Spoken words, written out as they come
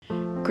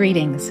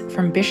Greetings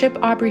from Bishop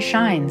Aubrey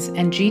Shines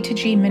and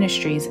G2G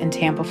Ministries in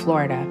Tampa,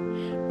 Florida.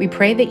 We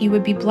pray that you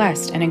would be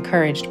blessed and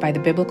encouraged by the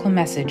biblical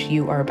message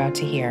you are about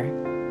to hear.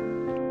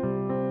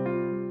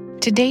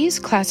 Today's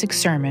classic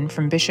sermon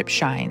from Bishop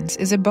Shines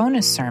is a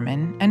bonus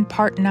sermon and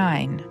part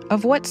 9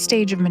 of What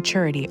Stage of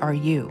Maturity Are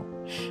You?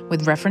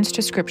 With reference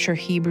to Scripture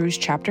Hebrews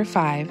chapter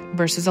 5,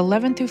 verses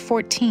 11 through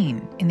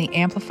 14 in the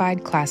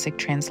Amplified Classic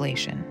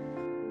Translation.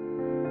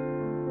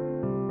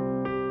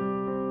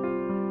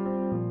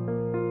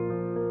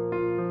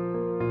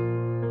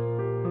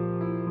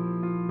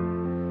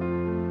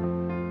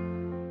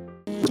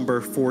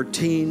 Number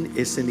 14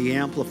 is in the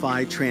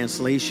Amplified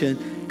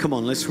Translation. Come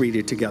on, let's read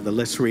it together.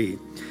 Let's read.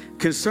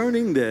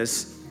 Concerning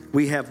this,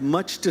 we have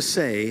much to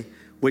say,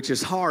 which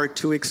is hard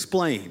to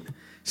explain,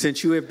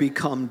 since you have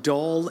become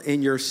dull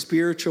in your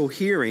spiritual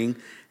hearing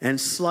and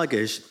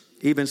sluggish,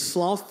 even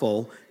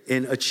slothful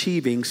in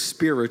achieving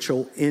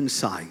spiritual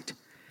insight.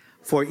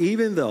 For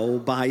even though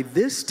by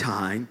this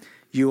time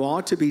you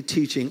ought to be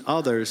teaching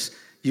others,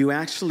 you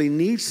actually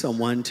need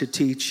someone to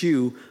teach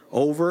you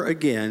over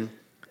again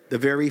the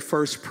very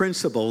first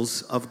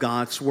principles of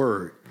God's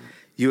word.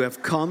 You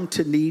have come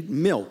to need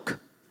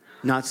milk,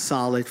 not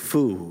solid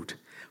food.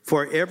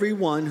 For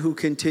everyone who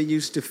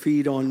continues to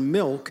feed on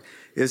milk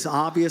is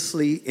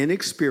obviously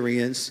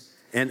inexperienced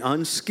and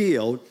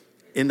unskilled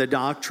in the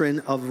doctrine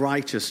of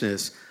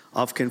righteousness,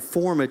 of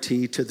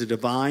conformity to the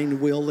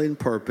divine will and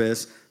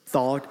purpose,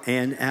 thought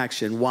and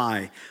action.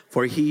 Why?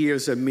 For he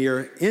is a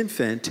mere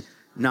infant,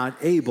 not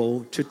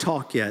able to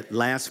talk yet.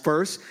 Last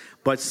verse,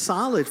 but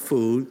solid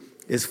food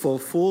is for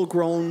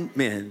full-grown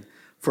men,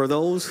 for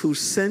those whose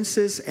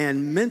senses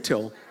and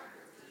mental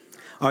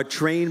are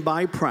trained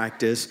by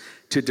practice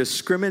to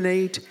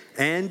discriminate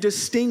and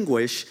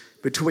distinguish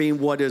between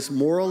what is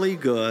morally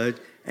good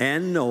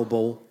and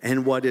noble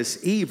and what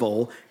is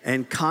evil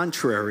and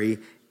contrary,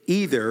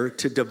 either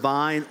to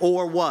divine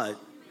or what?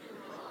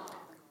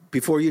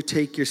 Before you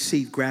take your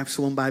seat, grab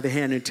someone by the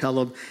hand and tell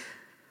them,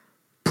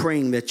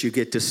 praying that you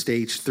get to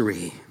stage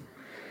 3.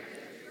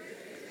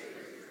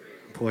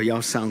 Boy,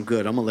 y'all sound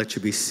good. I'm going to let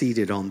you be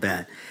seated on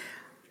that.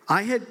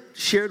 I had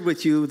shared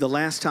with you the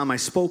last time I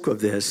spoke of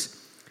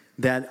this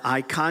that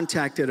I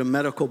contacted a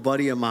medical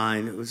buddy of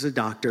mine. It was a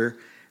doctor,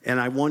 and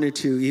I wanted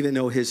to, even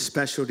though his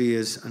specialty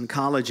is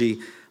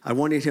oncology, I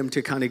wanted him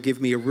to kind of give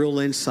me a real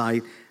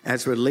insight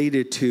as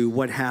related to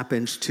what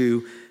happens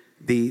to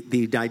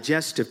the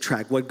digestive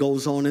tract, what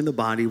goes on in the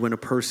body when a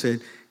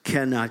person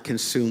cannot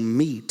consume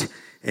meat,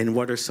 and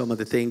what are some of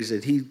the things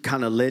that he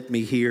kind of led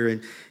me here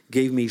and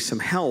gave me some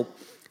help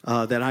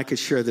that I could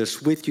share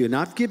this with you. And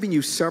I've given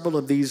you several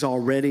of these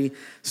already,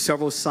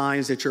 several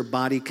signs that your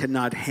body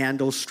cannot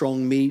handle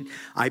strong meat.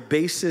 I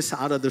base this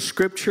out of the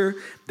scripture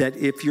that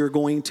if you're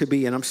going to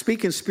be, and I'm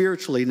speaking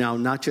spiritually now,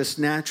 not just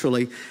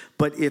naturally,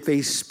 but if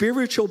a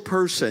spiritual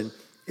person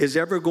is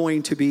ever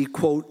going to be,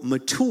 quote,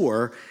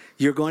 mature,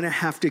 you're going to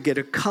have to get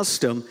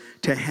accustomed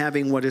to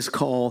having what is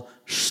called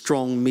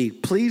strong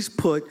meat. Please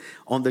put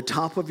on the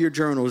top of your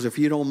journals, if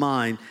you don't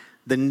mind,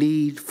 the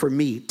need for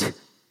meat.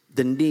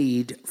 The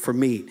need for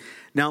meat.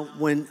 Now,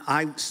 when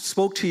I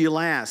spoke to you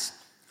last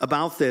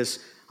about this,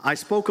 I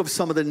spoke of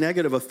some of the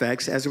negative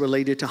effects as it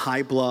related to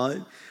high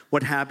blood,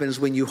 what happens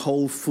when you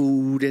hold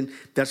food and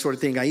that sort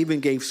of thing. I even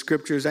gave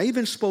scriptures. I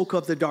even spoke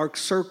of the dark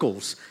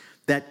circles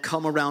that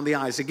come around the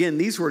eyes. Again,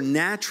 these were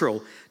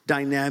natural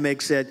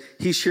dynamics that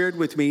he shared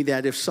with me,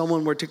 that if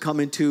someone were to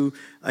come into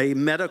a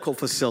medical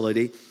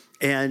facility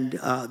and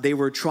they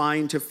were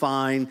trying to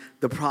find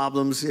the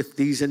problems, if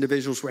these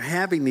individuals were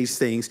having these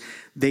things,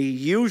 they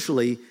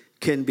usually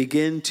can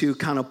begin to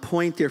kind of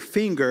point their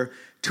finger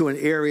to an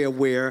area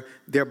where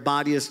their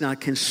body is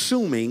not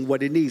consuming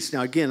what it needs.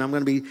 Now, again, I'm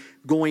going to be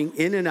going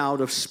in and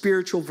out of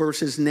spiritual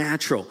versus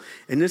natural.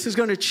 And this is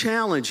going to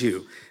challenge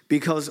you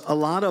because a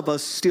lot of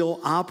us still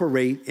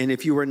operate, and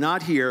if you were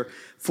not here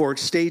for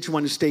stage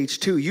 1 and stage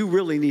 2, you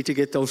really need to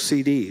get those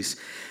CDs.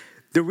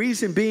 The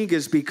reason being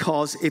is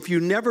because if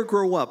you never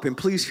grow up, and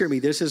please hear me,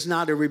 this is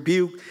not a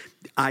rebuke.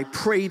 I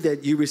pray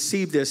that you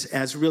receive this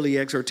as really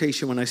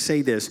exhortation when I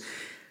say this.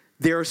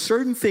 There are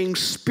certain things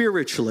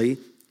spiritually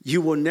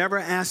you will never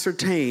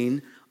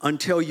ascertain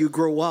until you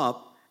grow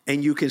up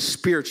and you can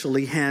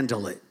spiritually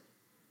handle it.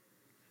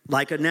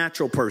 Like a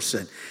natural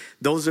person.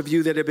 Those of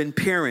you that have been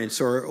parents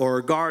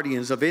or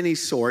guardians of any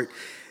sort,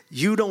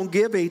 you don't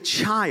give a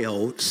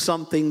child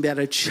something that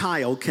a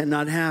child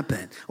cannot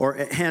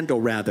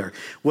handle.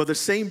 Well, the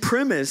same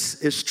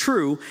premise is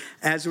true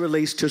as it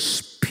relates to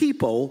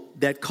people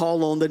that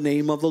call on the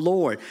name of the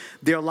Lord.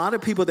 There are a lot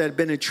of people that have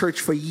been in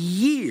church for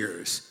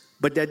years,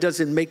 but that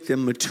doesn't make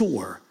them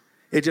mature.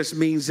 It just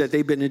means that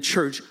they've been in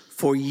church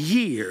for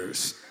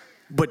years,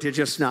 but they're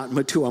just not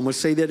mature. I'm going to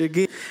say that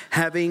again.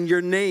 Having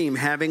your name,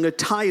 having a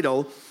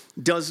title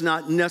does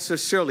not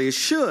necessarily, it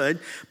should,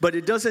 but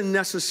it doesn't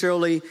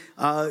necessarily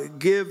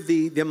give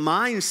the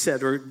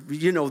mindset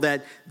or,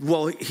 that,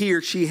 well, he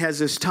or she has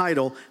this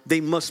title,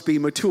 they must be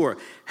mature.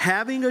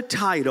 Having a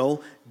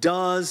title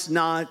does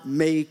not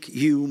make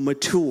you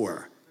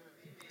mature.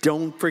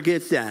 Don't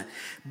forget that.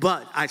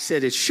 But I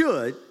said it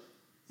should,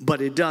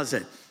 but it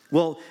doesn't.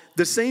 Well,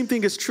 the same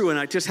thing is true, and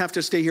I just have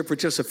to stay here for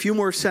just a few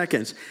more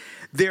seconds.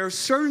 There are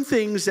certain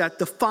things that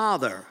the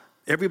Father,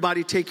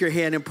 everybody take your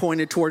hand and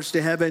point it towards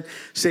to heaven.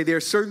 Say, there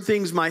are certain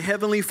things my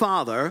Heavenly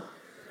Father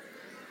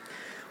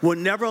will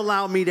never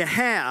allow me to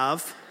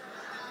have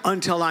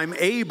until I'm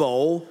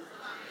able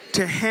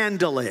to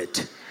handle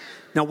it.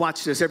 Now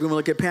watch this. Everyone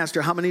look at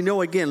Pastor. How many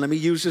know, again, let me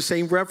use the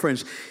same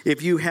reference.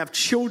 If you have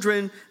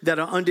children that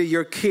are under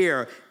your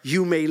care,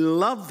 you may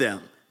love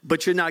them,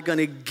 but you're not going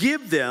to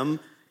give them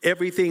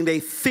everything they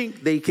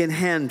think they can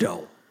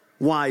handle.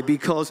 Why?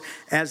 Because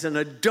as an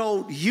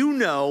adult, you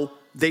know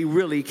they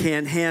really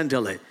can't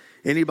handle it.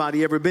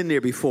 Anybody ever been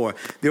there before?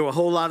 There were a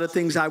whole lot of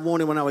things I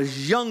wanted when I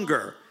was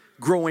younger,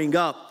 growing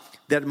up,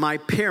 that my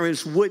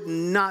parents would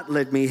not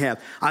let me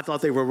have. I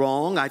thought they were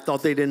wrong. I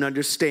thought they didn't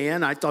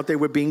understand. I thought they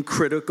were being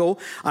critical.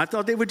 I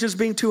thought they were just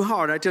being too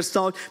hard. I just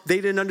thought they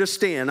didn't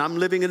understand. I'm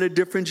living in a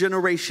different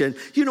generation.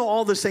 You know,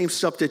 all the same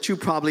stuff that you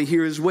probably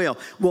hear as well.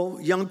 Well,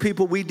 young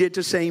people, we did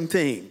the same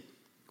thing.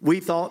 We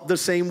thought the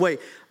same way.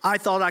 I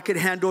thought I could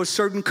handle a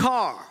certain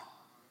car.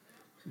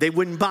 They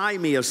wouldn't buy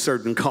me a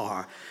certain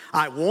car.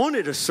 I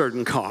wanted a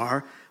certain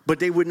car, but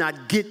they would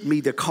not get me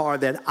the car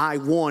that I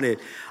wanted.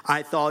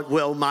 I thought,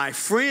 well, my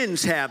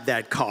friends have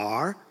that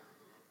car,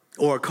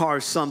 or a car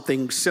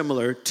something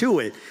similar to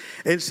it.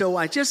 And so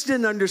I just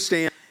didn't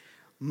understand.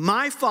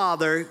 My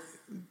father,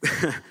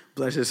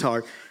 bless his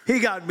heart, he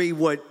got me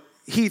what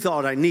he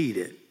thought I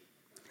needed.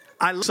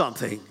 I loved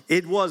something.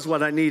 It was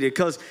what I needed,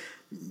 because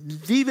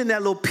even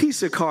that little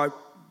piece of car,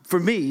 for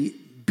me,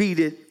 beat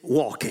it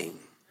walking.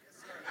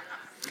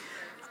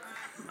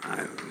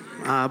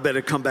 I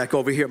better come back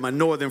over here. My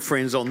northern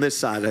friends on this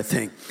side, I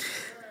think.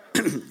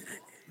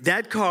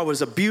 That car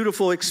was a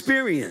beautiful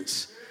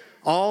experience.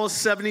 All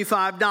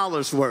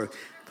 $75 worth.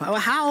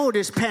 How old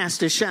is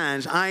Pastor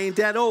Shines? I ain't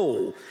that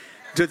old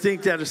to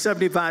think that a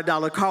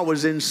 $75 car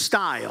was in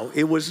style.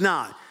 It was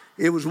not.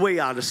 It was way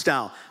out of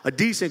style. A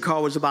decent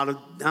car was about,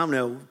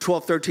 $1,200,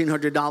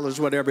 $1,300,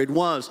 whatever it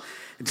was.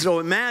 And so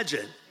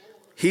imagine,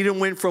 he done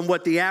went from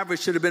what the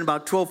average should have been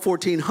about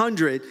 $1,200,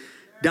 $1,400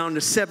 down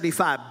to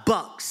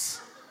 $75.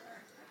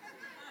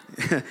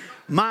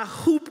 My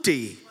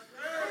hoopty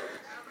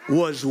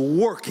was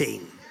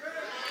working.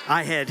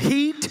 I had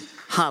heat.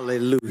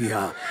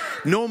 Hallelujah.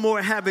 No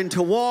more having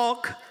to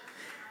walk.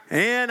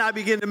 And I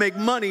began to make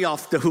money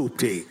off the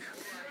hoopty,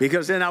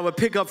 because then I would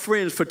pick up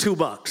friends for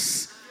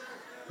 $2.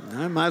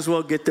 I might as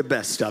well get the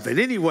best of it.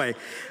 Anyway,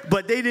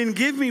 but they didn't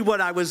give me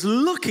what I was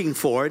looking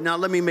for. Now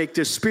let me make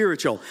this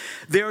spiritual.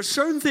 There are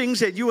certain things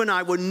that you and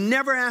I will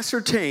never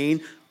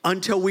ascertain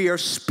until we are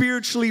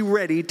spiritually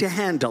ready to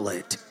handle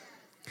it.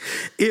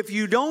 If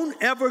you don't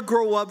ever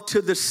grow up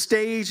to the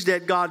stage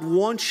that God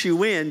wants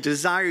you in,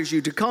 desires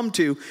you to come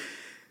to,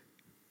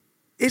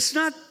 it's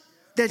not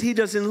that he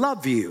doesn't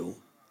love you,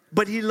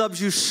 but he loves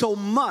you so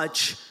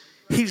much,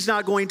 he's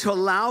not going to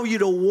allow you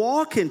to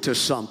walk into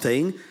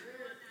something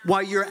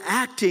while you're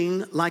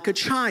acting like a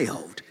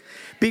child.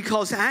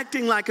 Because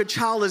acting like a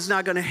child is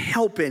not going to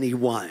help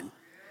anyone.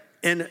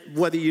 And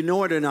whether you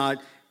know it or not,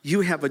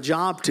 you have a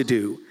job to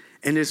do.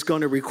 And it's going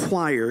to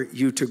require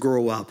you to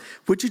grow up.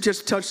 Would you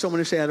just touch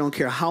someone and say, I don't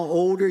care how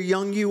old or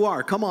young you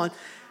are. Come on.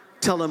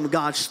 Tell them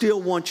God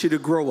still wants you to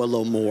grow a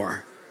little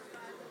more.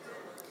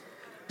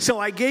 So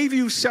I gave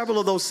you several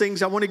of those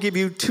things. I want to give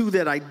you two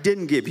that I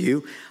didn't give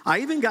you.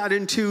 I even got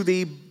into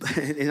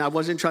and I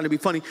wasn't trying to be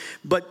funny,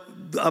 but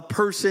a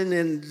person,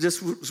 and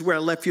this was where I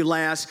left you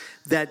last,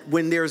 that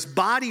when there's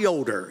body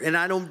odor, and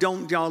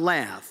don't y'all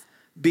laugh,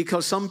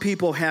 because some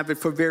people have it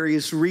for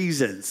various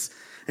reasons.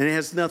 And it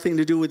has nothing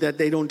to do with that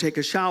they don't take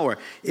a shower.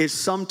 It's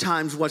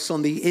sometimes what's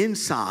on the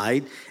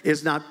inside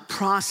is not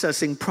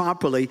processing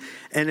properly.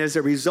 And as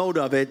a result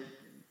of it,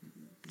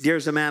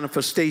 there's a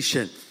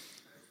manifestation.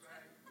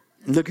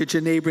 Look at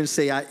your neighbor and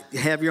say, I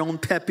have your own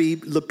Pepe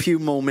Le Pew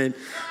moment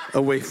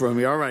away from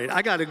me. All right,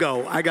 I got to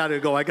go. I got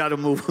to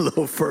move a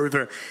little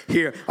further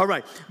here. All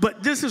right,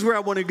 but this is where I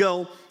want to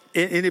go.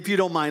 And if you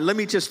don't mind, let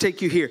me just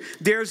take you here.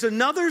 There's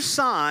another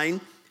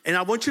sign, and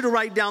I want you to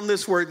write down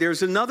this word.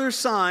 There's another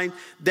sign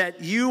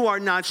that you are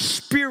not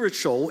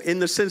spiritual in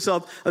the sense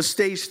of a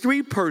stage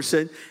 3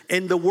 person,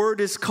 and the word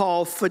is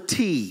called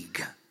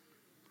fatigue.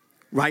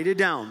 Write it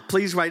down.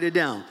 Please write it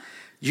down.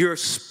 You're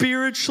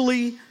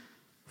spiritually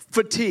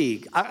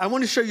fatigued. I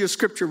want to show you a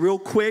scripture real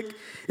quick.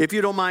 If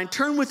you don't mind,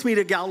 turn with me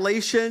to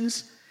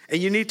Galatians,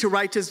 and you need to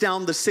write this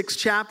down, the 6th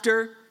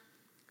chapter,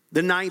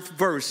 the 9th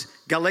verse.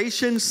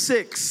 Galatians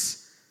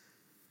 6,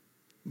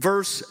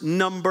 verse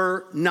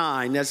number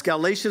 9. That's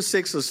Galatians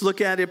 6. Let's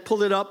look at it.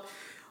 Pull it up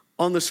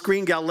on the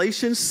screen.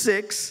 Galatians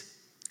 6,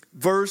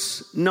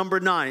 verse number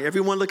 9.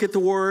 Everyone look at the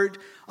word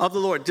of the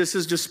Lord. This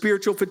is the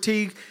spiritual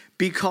fatigue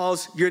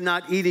because you're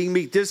not eating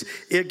meat. This,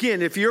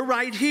 again, if you're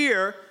right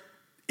here,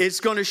 it's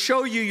going to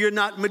show you you're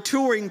not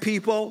maturing,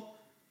 people.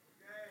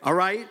 All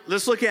right,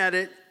 let's look at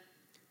it.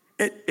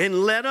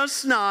 And let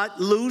us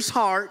not lose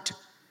heart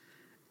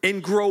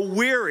and grow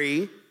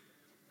weary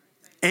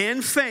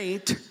and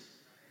faint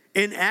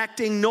in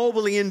acting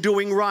nobly and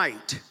doing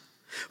right.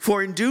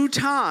 For in due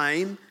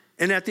time,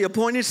 and at the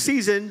appointed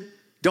season,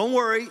 don't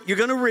worry, you're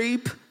going to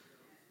reap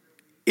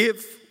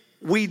if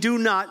we do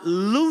not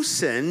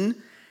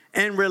loosen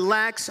and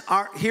relax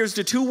our, here's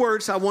the two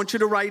words I want you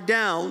to write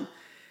down.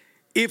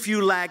 If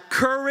you lack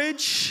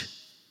courage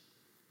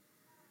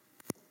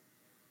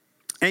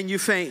and you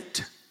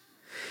faint.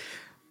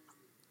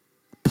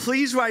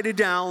 Please write it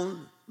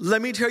down.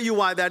 Let me tell you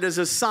why that is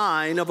a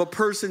sign of a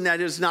person that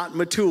is not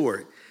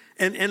matured.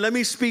 And let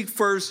me speak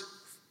first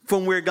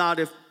from where God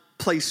has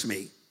placed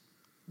me.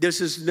 This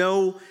is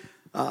no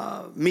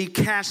me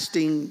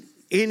casting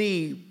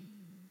any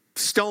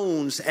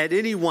stones at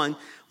anyone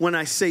when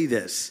I say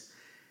this.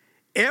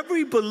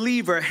 Every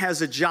believer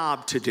has a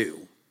job to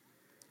do.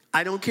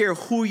 I don't care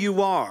who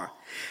you are.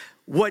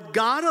 What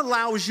God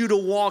allows you to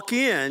walk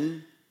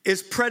in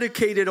is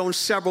predicated on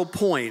several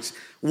points.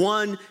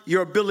 One,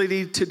 your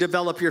ability to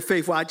develop your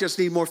faith. Well, I just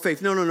need more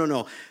faith.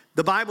 No.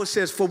 The Bible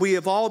says, for we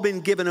have all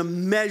been given a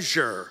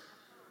measure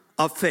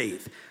of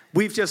faith.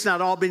 We've just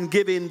not all been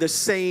given the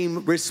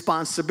same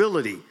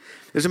responsibility.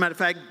 As a matter of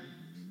fact,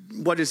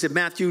 what is it?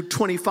 Matthew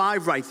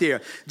 25 right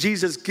there.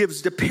 Jesus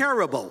gives the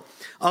parable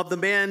of the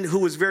man who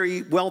was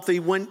very wealthy,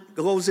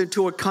 goes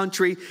into a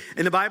country,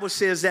 and the Bible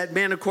says that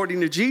man,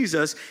 according to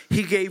Jesus,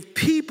 he gave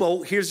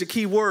people, here's the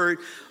key word,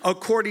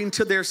 according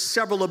to their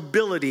several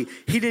ability.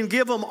 He didn't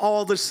give them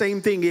all the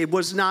same thing. It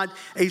was not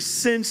a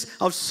sense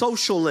of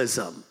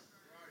socialism.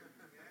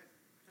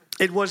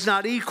 It was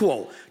not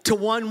equal. To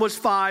one was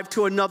 5,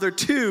 to another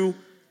 2,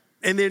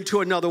 and then to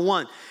another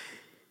 1.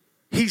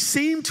 He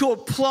seemed to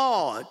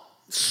applaud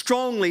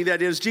strongly,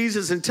 that is,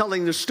 Jesus in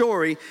telling the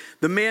story,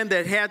 the man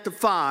that had the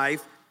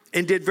 5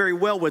 and did very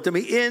well with them.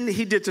 And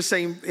he did the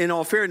same, in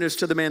all fairness,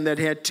 to the man that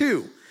had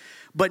 2.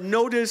 But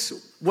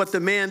notice what the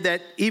man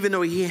that, even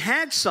though he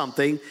had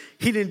something,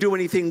 he didn't do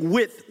anything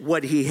with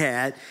what he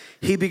had.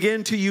 He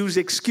began to use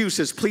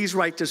excuses. Please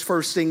write this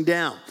first thing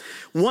down.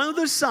 One of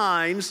the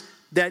signs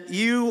that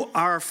you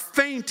are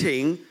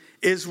fainting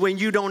is when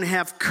you don't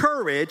have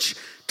courage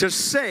to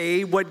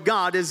say what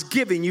God is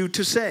giving you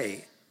to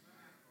say.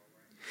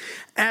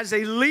 As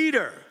a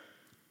leader,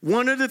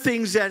 one of the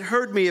things that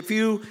hurt me,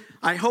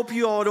 I hope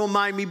you all don't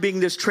mind me being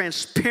this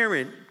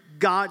transparent.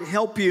 God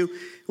help you.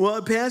 Well,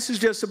 a pastor's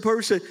just a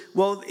person.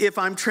 Well, if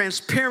I'm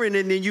transparent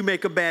and then you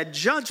make a bad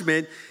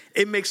judgment,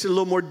 it makes it a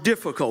little more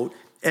difficult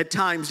at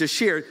times to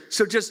share.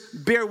 So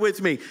just bear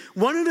with me.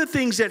 One of the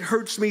things that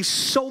hurts me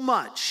so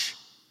much,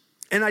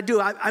 and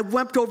I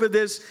wept over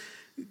this.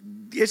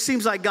 It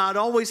seems like God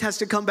always has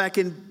to come back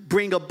and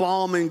bring a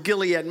balm in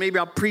Gilead. Maybe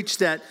I'll preach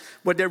that,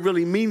 what that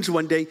really means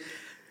one day.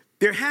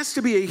 There has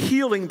to be a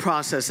healing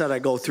process that I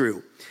go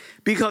through.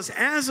 Because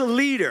as a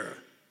leader,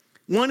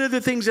 one of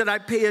the things that I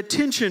pay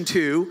attention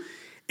to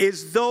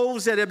is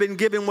those that have been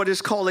given what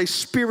is called a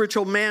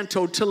spiritual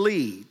mantle to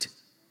lead.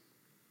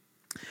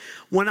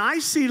 When I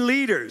see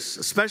leaders,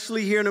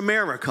 especially here in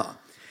America,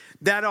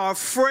 that are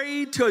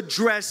afraid to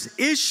address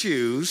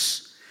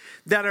issues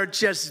that are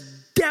just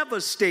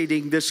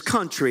devastating this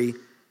country,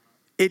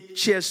 it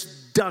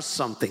just does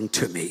something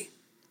to me.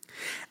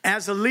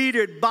 As a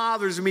leader, it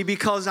bothers me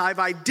because I've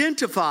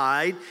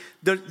identified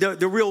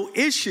the real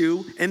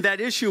issue, and that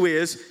issue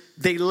is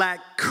they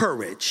lack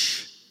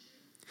courage.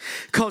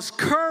 Because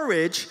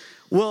courage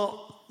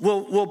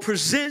will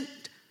present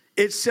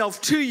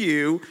itself to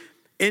you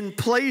in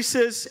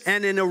places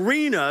and in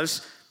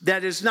arenas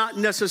that is not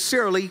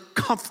necessarily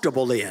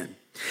comfortable in.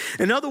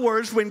 In other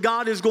words, when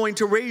God is going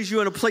to raise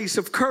you in a place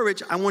of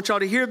courage, I want y'all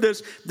to hear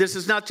this. This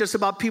is not just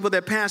about people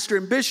that pastor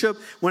and bishop.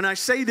 When I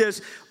say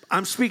this,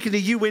 I'm speaking to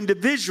you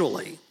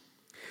individually.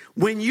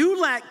 When you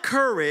lack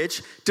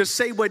courage to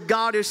say what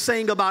God is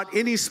saying about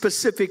any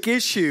specific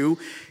issue,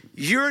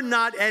 you're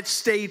not at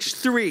stage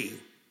 3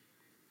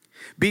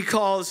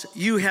 because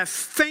you have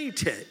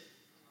fainted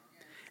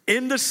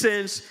in the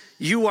sense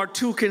you are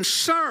too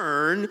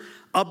concerned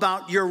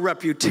about your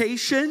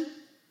reputation,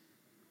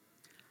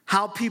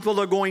 how people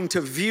are going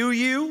to view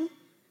you,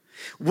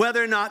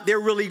 whether or not they're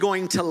really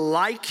going to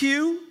like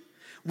you,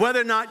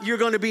 whether or not you're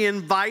going to be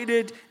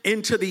invited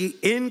into the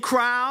in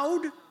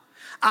crowd.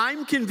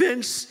 I'm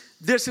convinced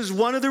this is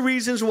one of the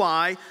reasons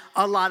why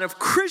a lot of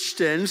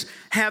Christians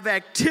have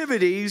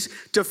activities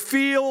to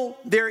feel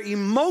their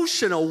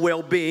emotional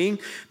well-being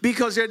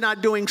because they're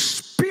not doing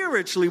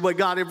spiritually what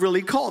God has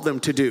really called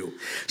them to do.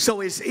 So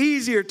it's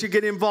easier to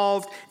get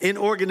involved in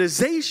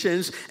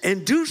organizations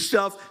and do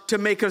stuff to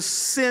make a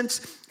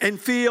sense and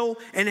feel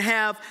and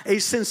have a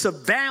sense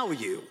of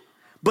value.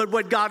 But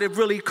what God has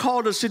really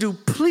called us to do,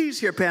 please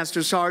hear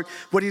Pastor Sard,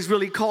 what he's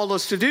really called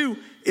us to do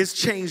is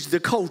change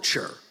the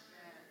culture.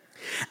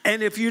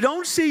 And if you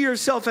don't see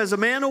yourself as a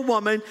man or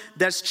woman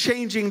that's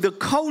changing the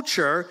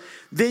culture,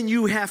 then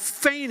you have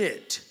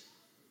fainted.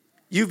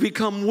 You've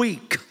become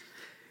weak.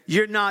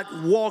 You're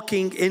not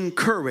walking in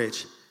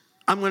courage.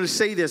 I'm going to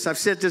say this. I've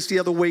said this the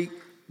other week.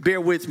 Bear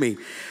with me.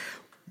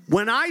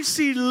 When I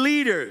see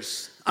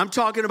leaders, I'm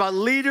talking about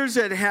leaders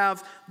that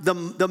have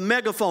the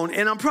megaphone,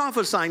 and I'm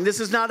prophesying. This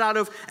is not out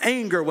of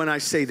anger when I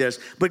say this,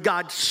 but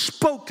God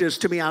spoke this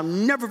to me. I'll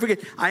never forget.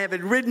 I have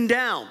it written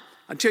down.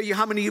 I'll tell you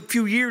a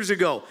few years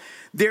ago,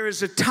 there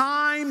is a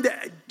time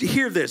that,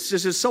 hear this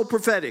is so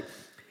prophetic.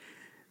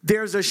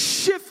 There's a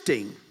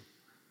shifting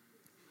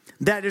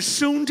that is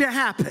soon to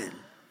happen,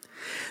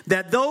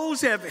 that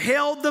those have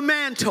held the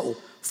mantle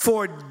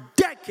for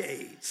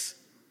decades,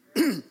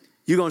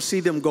 you're going to see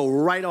them go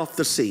right off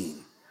the scene.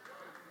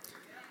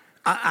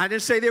 I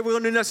didn't say they were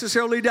going to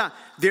necessarily die.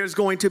 There's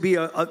going to be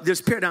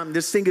this paradigm.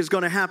 This thing is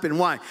going to happen.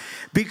 Why?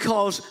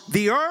 Because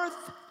the earth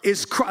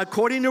is,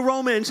 according to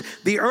Romans,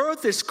 the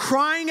earth is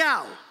crying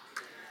out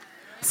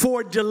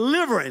for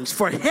deliverance,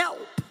 for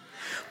help,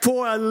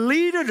 for a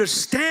leader to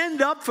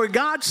stand up for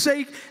God's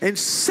sake and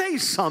say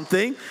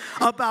something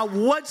about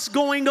what's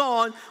going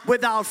on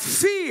without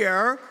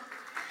fear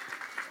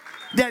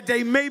that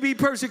they may be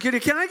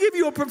persecuted. Can I give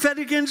you a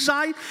prophetic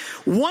insight?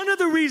 One of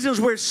the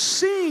reasons we're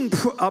seeing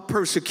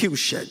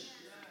persecution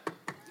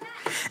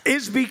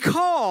is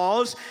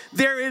because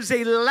there is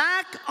a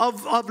lack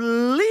of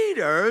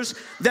leaders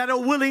that are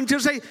willing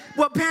to say,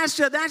 well,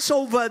 Pastor, that's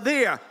over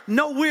there.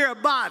 No, we're a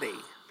body.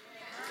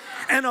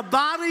 And a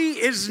body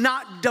is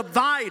not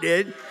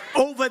divided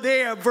over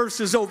there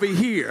versus over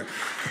here.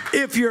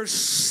 If you're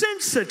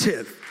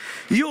sensitive,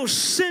 you'll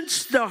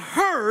sense the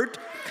hurt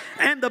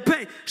and the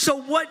pain.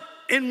 So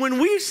and when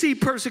we see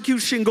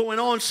persecution going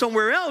on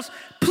somewhere else,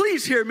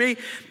 please hear me,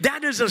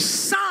 that is a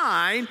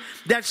sign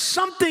that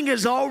something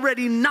is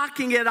already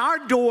knocking at our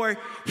door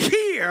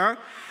here,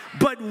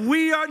 but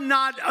we are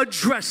not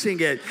addressing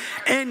it.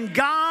 And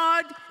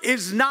God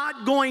is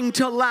not going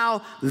to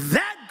allow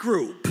that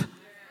group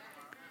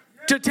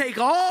to take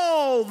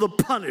all the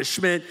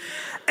punishment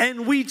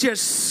and we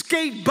just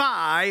skate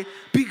by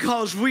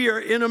because we are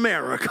in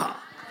America.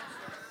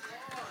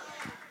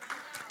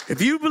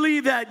 If you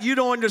believe that, you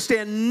don't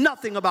understand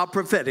nothing about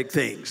prophetic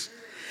things.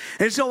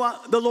 And so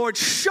the Lord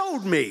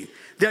showed me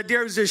that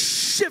there's a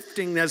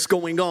shifting that's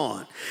going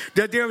on,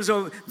 that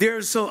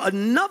there's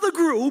another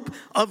group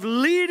of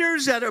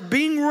leaders that are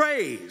being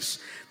raised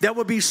that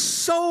will be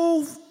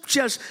so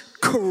just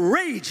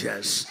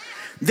courageous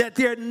that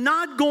they're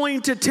not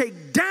going to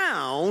take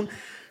down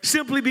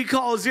simply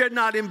because they're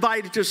not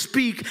invited to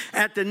speak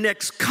at the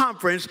next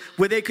conference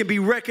where they can be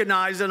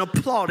recognized and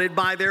applauded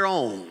by their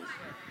own.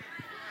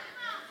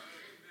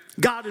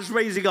 God is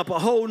raising up a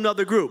whole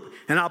nother group,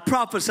 and I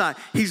prophesy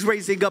he's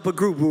raising up a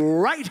group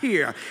right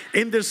here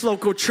in this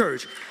local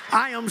church.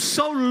 I am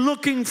so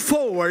looking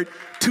forward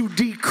to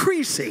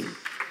decreasing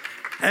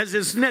as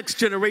this next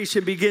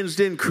generation begins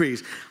to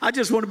increase. I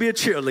just want to be a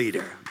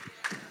cheerleader.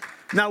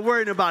 Not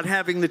worrying about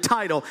having the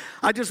title.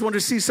 I just want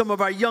to see some of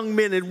our young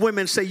men and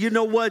women say, you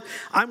know what?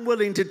 I'm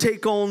willing to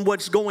take on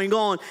what's going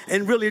on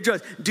and really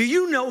address. Do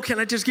you know, can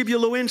I just give you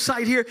a little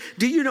insight here?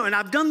 Do you know, and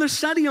I've done the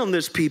study on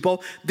this,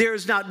 people,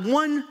 there's not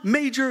one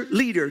major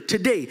leader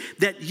today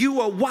that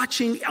you are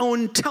watching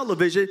on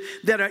television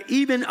that are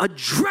even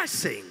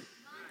addressing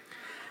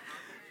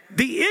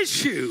the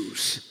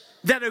issues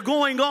that are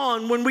going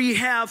on when we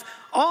have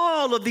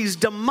all of these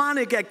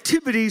demonic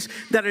activities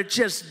that are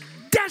just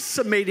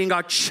decimating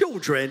our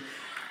children.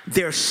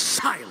 They're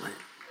silent.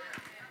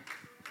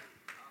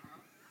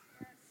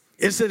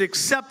 It's an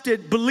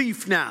accepted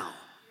belief now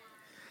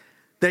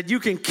that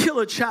you can kill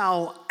a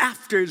child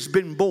after it's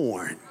been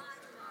born.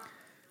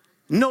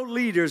 No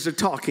leaders are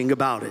talking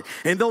about it.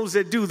 And those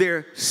that do,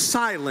 they're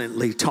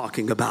silently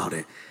talking about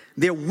it.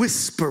 They're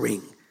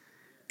whispering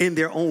in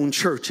their own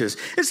churches.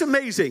 It's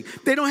amazing.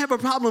 They don't have a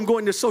problem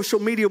going to social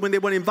media when they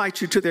want to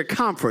invite you to their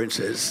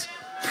conferences.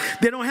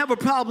 They don't have a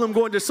problem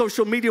going to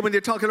social media when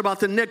they're talking about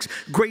the next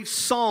great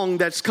song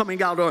that's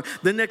coming out or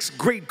the next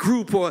great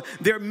group or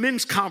their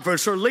men's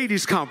conference or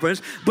ladies'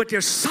 conference, but they're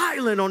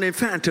silent on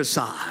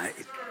infanticide.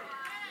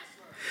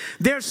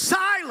 They're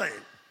silent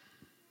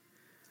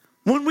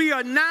when we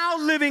are now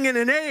living in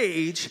an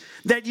age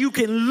that you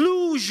can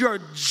lose your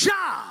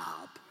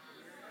job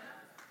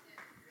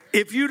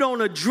if you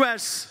don't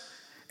address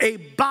a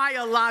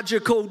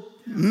biological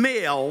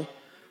male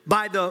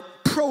by the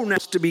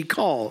pronouns to be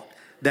called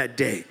that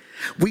day.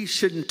 We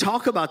shouldn't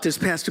talk about this,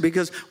 Pastor,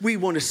 because we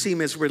want to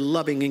seem as we're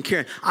loving and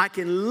caring. I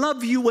can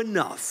love you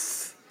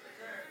enough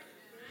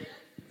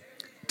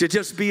to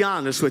just be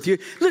honest with you.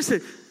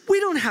 Listen, we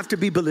don't have to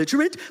be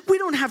belligerent. We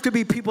don't have to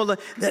be people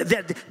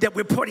that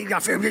we're pointing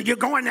out, you're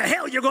going to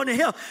hell, you're going to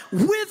hell,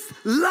 with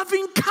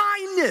loving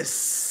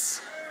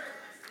kindness.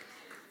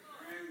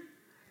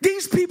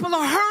 These people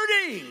are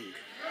hurting.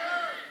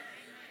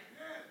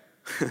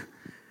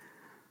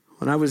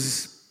 When I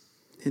was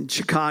in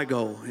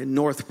Chicago, in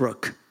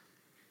Northbrook,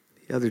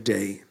 the other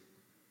day,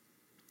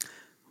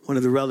 one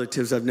of the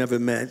relatives I've never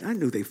met, I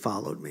knew they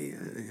followed me.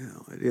 You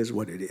know, it is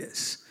what it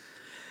is.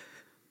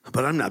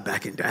 But I'm not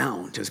backing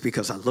down just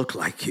because I look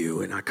like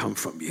you and I come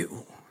from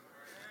you.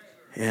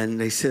 And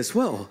they says,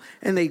 well,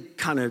 and they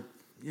kind of,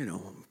 you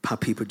know, how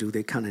people do,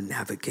 they kind of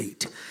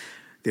navigate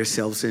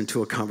themselves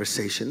into a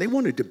conversation. They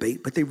want to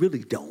debate, but they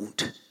really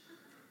don't.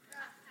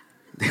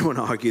 They want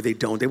to argue, they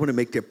don't. They want to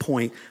make their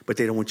point, but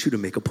they don't want you to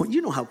make a point.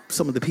 You know how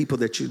some of the people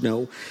that you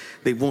know,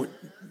 they want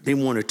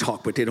to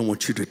talk, but they don't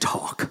want you to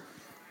talk.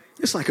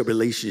 It's like a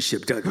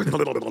relationship.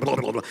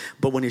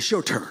 But when it's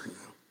your turn,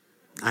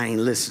 I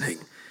ain't listening.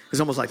 It's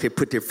almost like they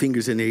put their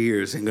fingers in their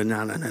ears and go,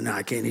 no,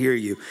 I can't hear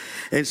you.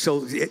 And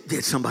so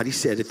somebody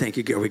said it, thank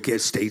you, Gary,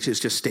 stage is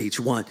just stage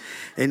one.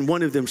 And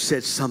one of them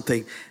said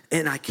something,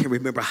 and I can't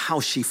remember how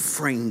she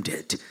framed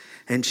it.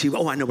 And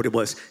I know what it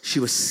was. She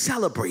was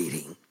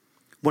celebrating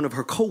one of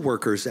her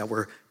coworkers that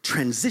were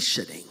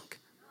transitioning.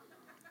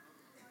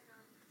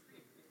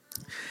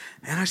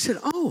 And I said,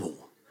 oh,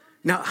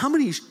 now how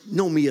many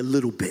know me a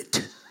little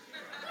bit?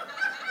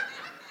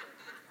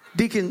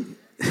 Deacon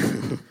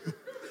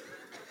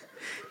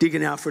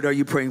Alfred, are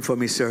you praying for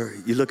me, sir?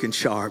 You're looking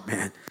sharp,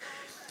 man.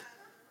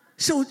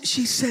 So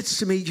she says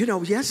to me,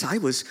 yes, I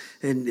was,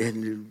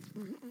 and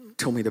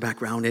told me the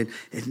background, and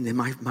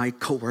my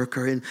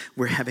coworker, and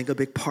we're having a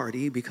big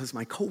party because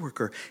my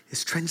coworker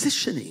is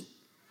transitioning.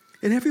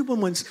 And everyone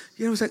was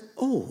like,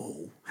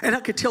 oh. And I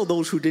could tell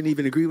those who didn't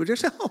even agree with her,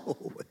 said,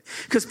 oh.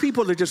 Because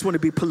people that just want to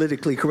be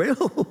politically correct.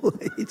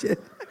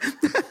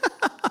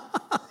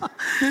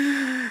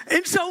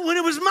 And so when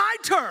it was my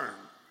turn,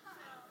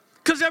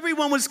 because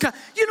everyone was,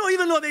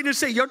 even though they didn't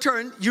say your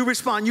turn, you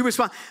respond.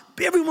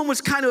 Everyone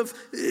was kind of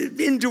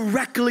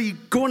indirectly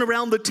going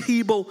around the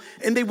table,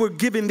 and they were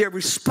giving their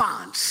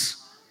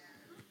response.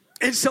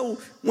 And so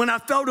when I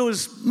felt it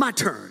was my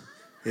turn,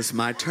 it's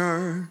my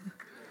turn.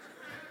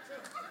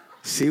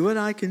 See what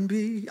I can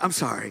be. I'm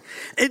sorry.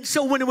 And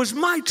so when it was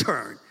my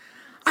turn,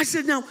 I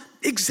said, now,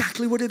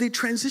 exactly what are they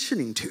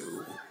transitioning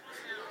to?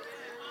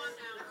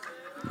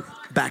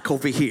 Back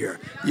over here.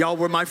 Y'all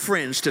were my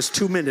friends just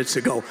 2 minutes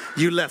ago.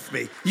 You left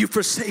me. You've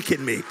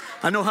forsaken me.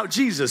 I know how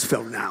Jesus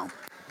felt now.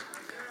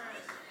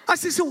 I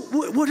said, so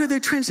what are they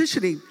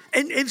transitioning?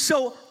 And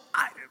so,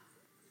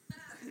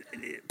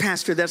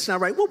 Pastor, that's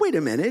not right. Well, wait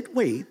a minute.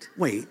 Wait.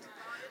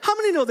 How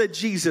many know that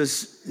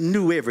Jesus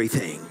knew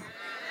everything?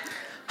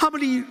 How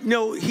many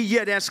know he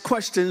yet asked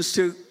questions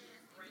to,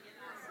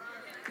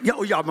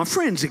 y'all my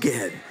friends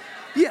again.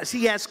 Yes,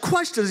 he asked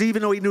questions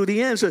even though he knew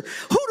the answer.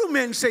 Who do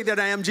men say that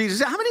I am,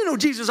 Jesus? How many know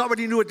Jesus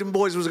already knew what them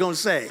boys was going to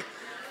say?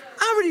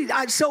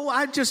 So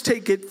I just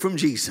take it from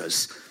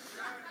Jesus.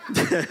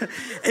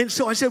 And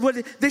so I said,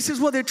 they says,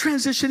 they're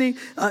transitioning.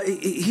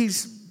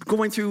 He's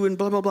going through and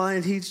blah, blah, blah,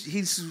 and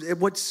he's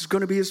what's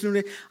going to be his new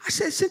name. I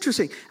said, it's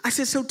interesting. I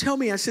said, so tell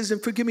me. I says,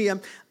 and forgive me,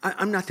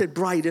 I'm not that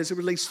bright as it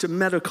relates to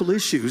medical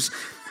issues,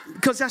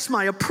 because that's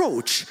my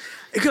approach.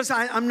 Because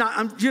I'm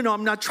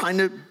not trying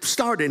to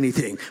start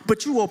anything.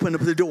 But you open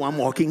up the door, I'm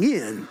walking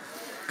in.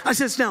 I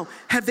says, now,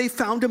 have they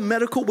found a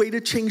medical way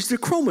to change the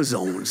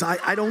chromosomes?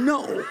 I don't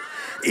know.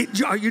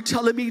 Are you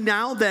telling me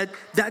now that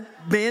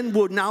man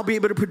will now be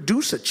able to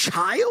produce a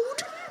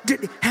child?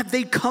 Have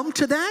they come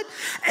to that?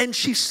 And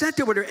she sat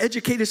there with her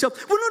educated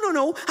self. Well,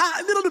 no.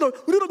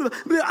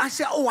 I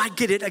said, oh, I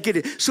get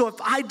it. So if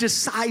I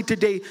decide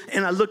today,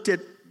 and I looked at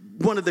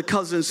one of the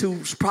cousins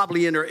who's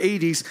probably in her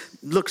 80s,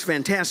 looks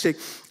fantastic.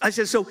 I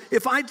said, so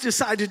if I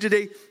decided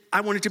today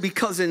I wanted to be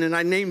cousin and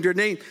I named her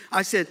name,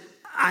 I said,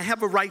 I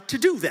have a right to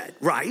do that,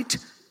 right?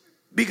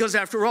 Because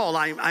after all,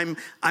 I'm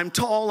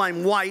tall,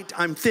 I'm white,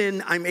 I'm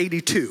thin, I'm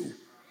 82.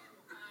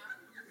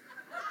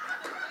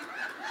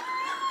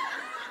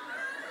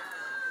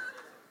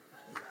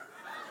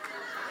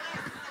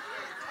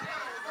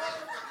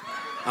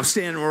 I'm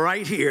standing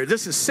right here.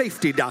 This is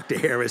safety, Dr.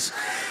 Harris.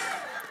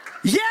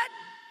 Yet,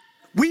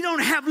 we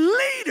don't have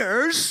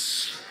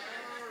leaders.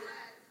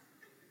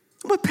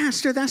 But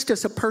Pastor, that's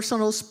just a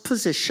personal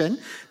position.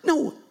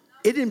 No,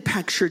 it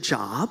impacts your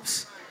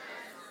jobs.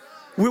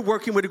 We're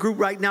working with a group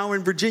right now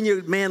in Virginia.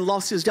 A man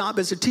lost his job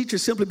as a teacher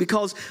simply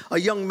because a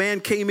young man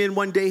came in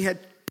one day, had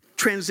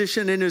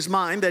transitioned in his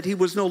mind that he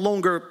was no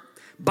longer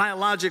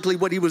biologically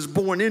what he was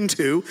born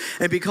into.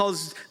 And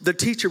because the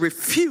teacher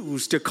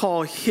refused to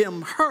call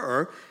him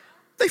her,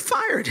 they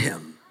fired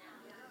him.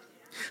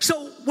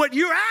 So what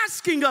you're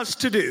asking us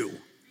to do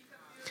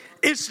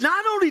is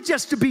not only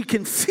just to be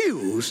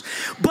confused,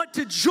 but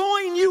to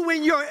join you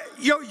in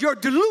your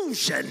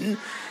delusion.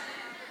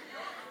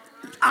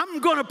 I'm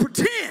going to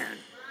pretend.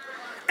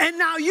 And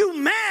now you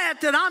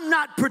mad that I'm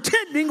not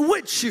pretending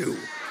with you.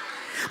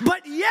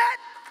 But yet,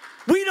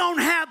 we don't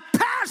have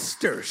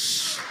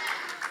pastors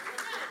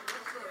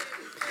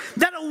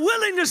that are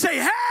willing to say,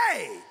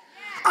 hey,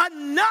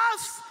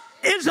 enough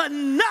is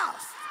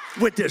enough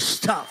with this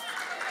stuff.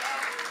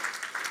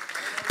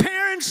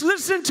 Parents,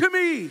 listen to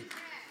me.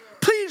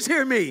 Please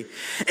hear me.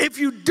 If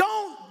you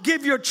don't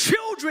give your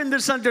children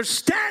this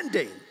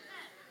understanding,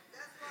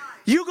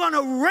 you're going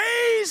to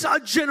raise a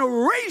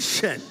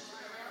generation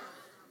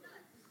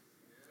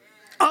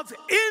of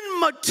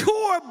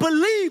immature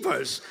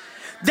believers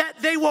that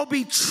they will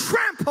be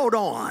trampled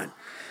on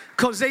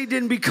because they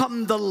didn't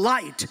become the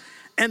light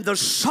and the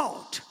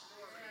salt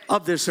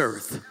of this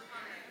earth.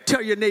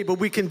 Tell your neighbor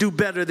we can do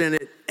better than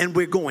it, and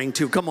we're going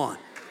to. Come on.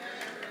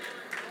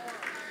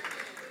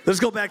 Let's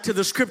go back to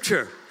the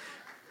scripture.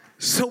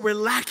 So we're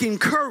lacking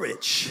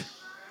courage.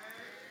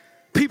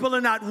 People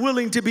are not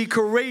willing to be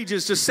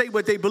courageous to say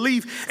what they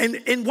believe.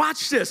 And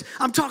watch this.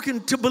 I'm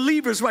talking to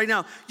believers right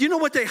now. You know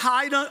what they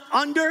hide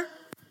under?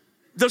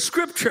 The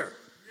scripture.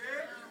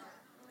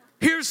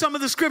 Here's some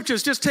of the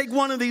scriptures. Just take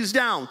one of these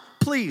down.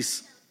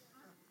 please.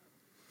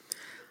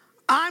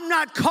 I'm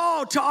not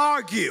called to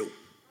argue.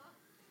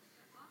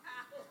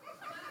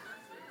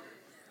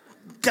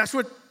 That's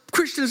what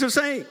Christians are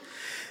saying.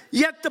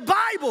 Yet the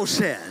Bible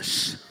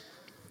says,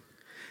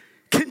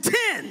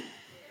 contend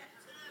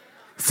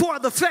for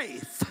the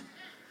faith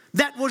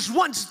that was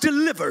once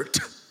delivered.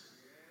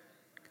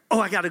 Oh,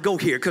 I got to go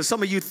here because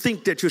some of you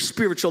think that you're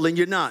spiritual and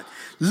you're not.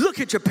 Look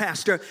at your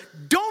pastor.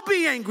 Don't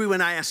be angry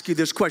when I ask you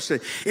this question.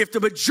 If the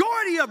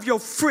majority of your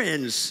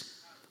friends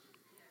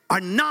are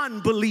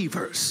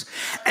non-believers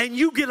and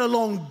you get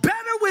along better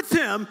with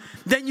them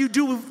than you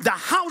do with the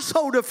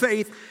household of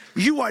faith,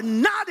 you are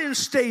not in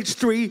stage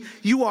 3.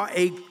 You are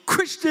a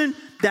Christian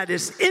that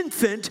is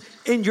infant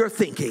in your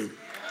thinking.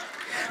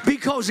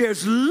 Because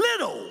there's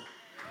little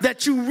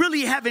that you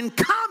really have in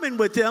common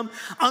with them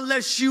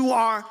unless you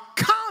are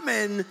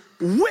common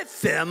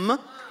with them.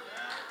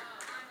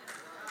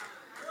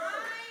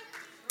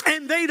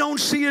 And they don't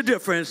see a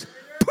difference.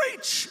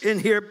 Preach in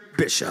here,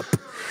 Bishop.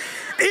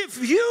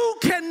 If you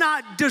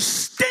cannot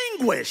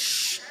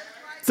distinguish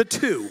the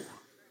two,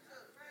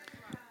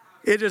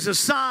 it is a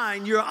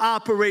sign you're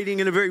operating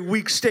in a very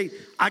weak state.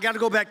 I got to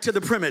go back to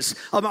the premise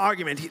of my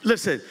argument.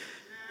 Listen,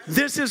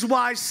 this is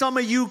why some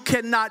of you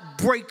cannot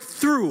break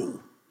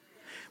through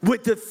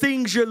with the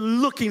things you're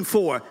looking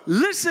for.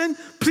 Listen,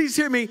 please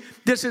hear me.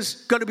 This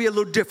is going to be a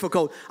little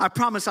difficult. I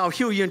promise I'll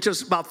heal you in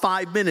just about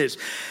 5 minutes.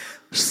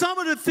 Some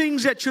of the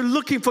things that you're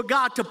looking for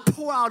God to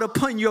pour out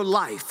upon your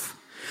life,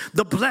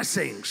 the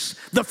blessings,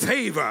 the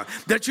favor,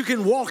 that you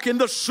can walk in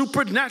the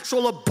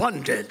supernatural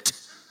abundant,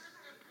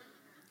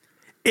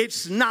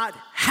 it's not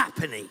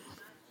happening.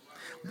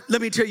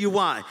 Let me tell you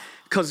why.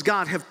 Because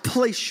God have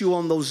placed you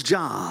on those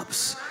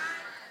jobs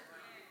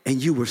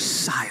and you were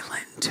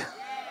silent.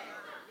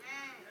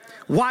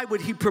 Why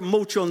would he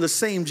promote you on the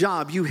same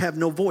job you have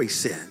no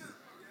voice in?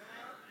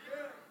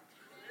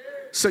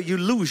 So you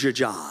lose your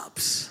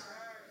jobs.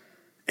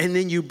 And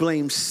then you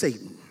blame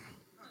Satan.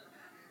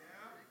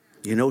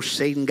 You know,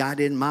 Satan got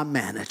in my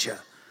manager.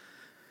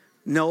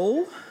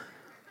 No,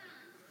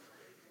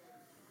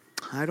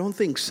 I don't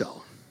think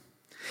so.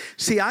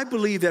 See, I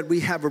believe that we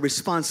have a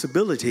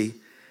responsibility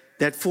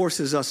that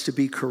forces us to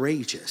be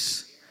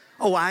courageous.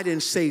 Oh, I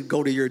didn't say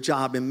go to your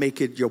job and make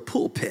it your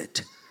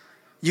pulpit.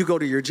 You go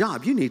to your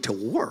job, you need to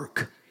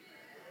work.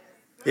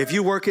 If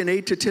you work in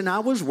 8 to 10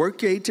 hours,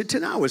 work your 8 to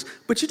 10 hours.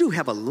 But you do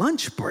have a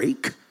lunch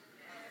break.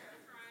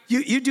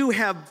 You do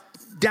have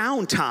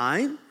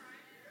downtime.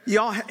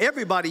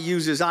 Everybody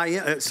uses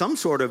some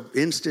sort of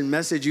instant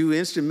message. You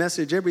instant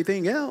message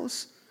everything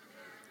else.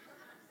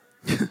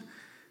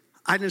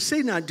 I didn't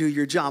say not do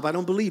your job. I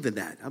don't believe in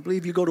that. I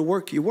believe you go to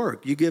work, you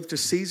work. You give to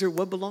Caesar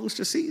what belongs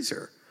to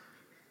Caesar.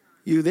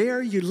 You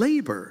there, you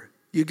labor.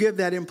 You give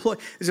that employee.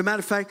 As a matter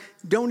of fact,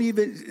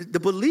 the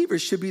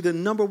believers should be the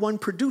number one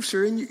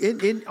producer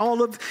in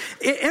all of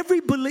every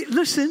believer.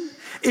 Listen,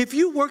 if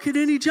you work at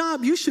any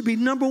job, you should be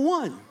number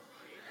one.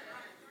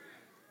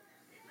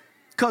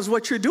 Because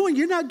what you're doing,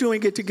 you're not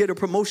doing it to get a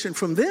promotion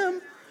from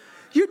them.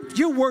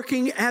 You're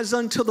working as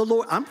unto the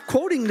Lord. I'm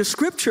quoting the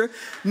scripture,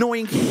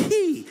 knowing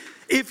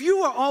if you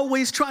are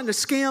always trying to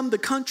scam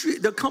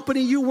the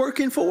company you're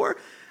working for,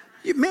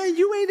 man,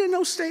 you ain't in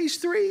no stage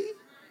 3.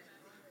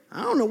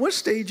 I don't know what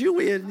stage you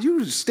in.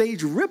 You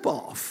stage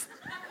ripoff.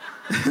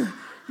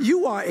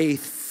 You are a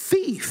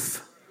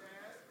thief.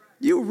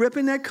 You're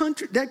ripping that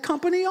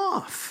company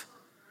off.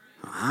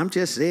 I'm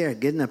just there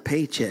getting a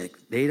paycheck.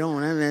 They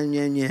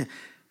don't.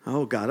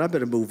 Oh, God, I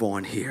better move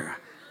on here.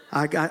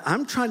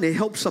 I'm trying to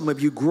help some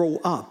of you grow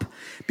up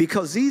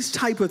because these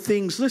type of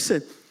things,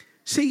 listen,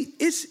 see,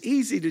 it's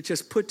easy to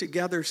just put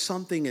together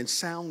something and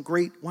sound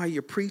great while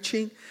you're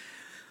preaching,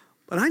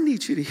 but I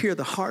need you to hear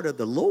the heart of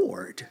the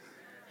Lord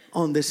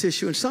on this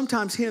issue. And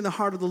sometimes hearing the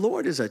heart of the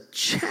Lord is a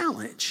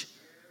challenge.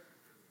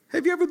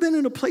 Have you ever been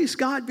in a place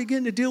God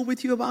began to deal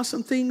with you about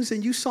some things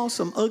and you saw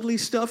some ugly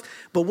stuff,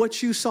 but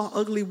what you saw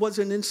ugly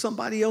wasn't in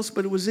somebody else,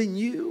 but it was in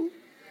you?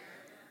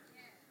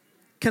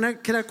 Can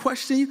I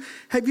question you?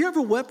 Have you ever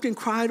wept and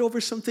cried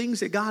over some things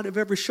that God have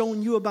ever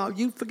shown you about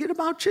you? Forget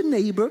about your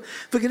neighbor.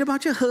 Forget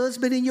about your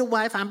husband and your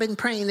wife. I've been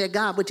praying that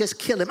God would just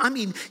kill him. I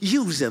mean,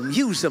 use them,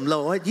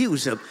 Lord,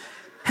 use them.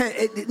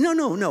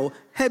 No.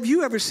 Have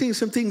you ever seen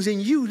some things in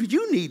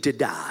you need to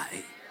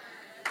die?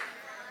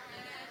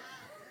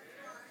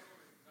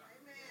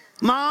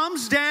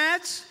 Moms,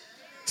 dads,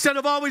 instead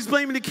of always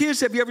blaming the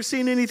kids, have you ever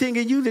seen anything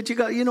in you that you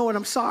go, you know what,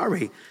 I'm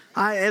sorry.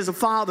 As a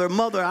father or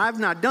mother, I've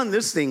not done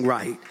this thing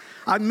right.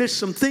 I missed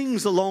some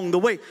things along the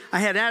way. I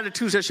had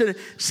attitudes I shouldn't.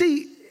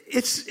 See,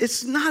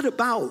 it's not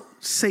about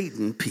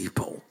Satan,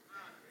 people.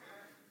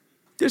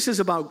 This is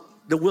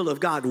about the will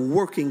of God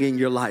working in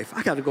your life.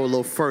 I got to go a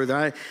little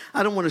further.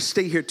 I don't want to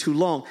stay here too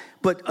long.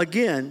 But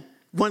again,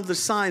 one of the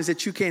signs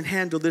that you can't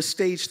handle this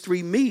stage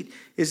 3 meat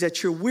is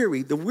that you're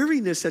weary. The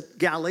weariness that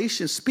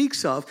Galatians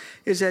speaks of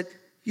is that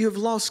you have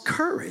lost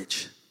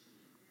courage.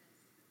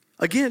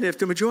 Again, if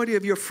the majority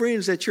of your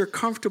friends that you're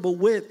comfortable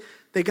with,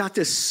 they got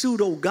this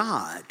pseudo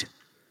God.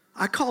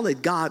 I call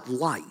it God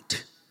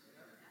light.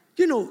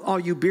 You know, all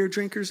you beer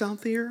drinkers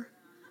out there,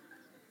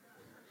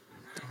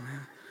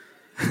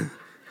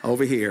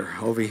 Over here,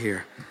 over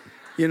here.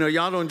 You know,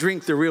 y'all don't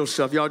drink the real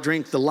stuff. Y'all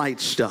drink the light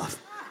stuff.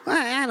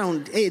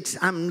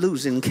 I'm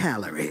losing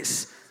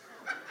calories.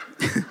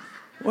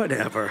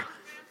 Whatever.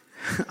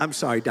 I'm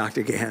sorry,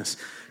 Dr. Gans.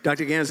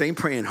 Dr. Gans ain't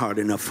praying hard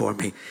enough for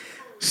me.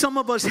 Some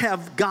of us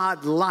have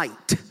God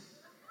light.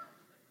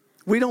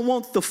 We don't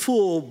want the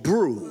full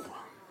brew.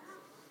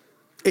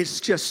 It's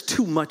just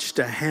too much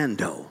to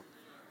handle.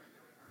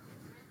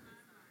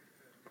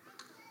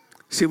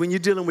 See, when you're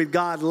dealing with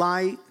God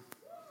light,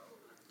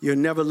 you'll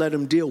never let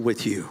him deal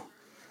with you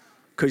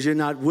because you're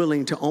not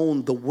willing to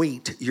own the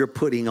weight you're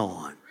putting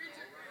on.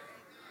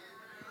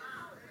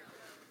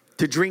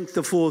 To drink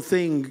the full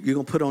thing, you're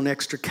going to put on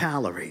extra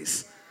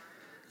calories.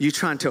 You're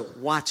trying to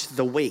watch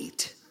the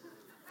weight.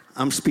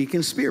 I'm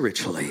speaking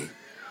spiritually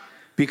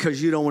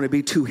because you don't want to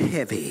be too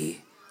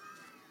heavy.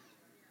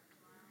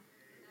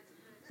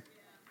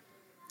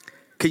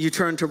 Can you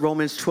turn to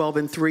Romans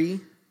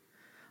 12:3?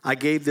 I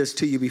gave this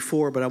to you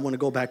before, but I want to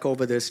go back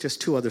over this. Just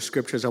two other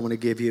scriptures I want to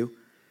give you.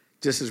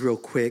 This is real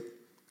quick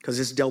because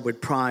it's dealt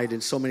with pride,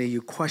 and so many of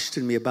you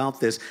questioned me about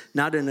this,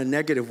 not in a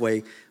negative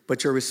way,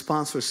 but your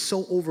response was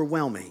so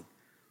overwhelming.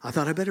 I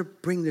thought I better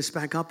bring this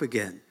back up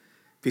again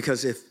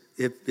because if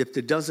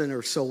the dozen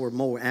or so or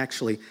more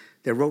actually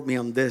that wrote me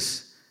on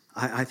this,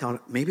 I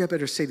thought maybe I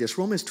better say this.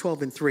 Romans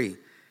 12:3,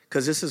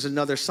 because this is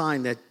another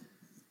sign that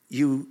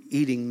you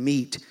eating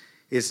meat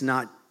is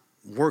not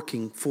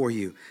working for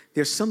you.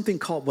 There's something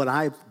called what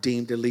I've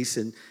deemed, at least,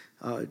 and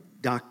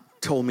Doc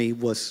told me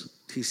was,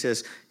 he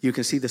says, you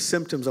can see the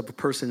symptoms of a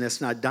person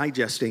that's not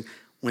digesting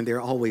when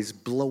they're always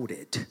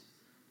bloated.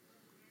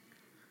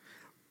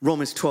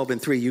 Romans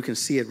 12:3, you can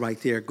see it right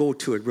there. Go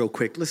to it real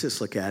quick. Let's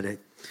just look at it.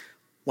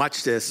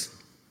 Watch this.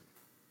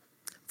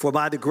 For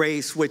by the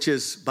grace, which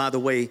is, by the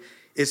way,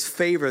 is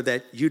favor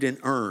that you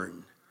didn't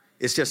earn.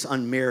 It's just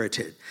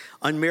unmerited.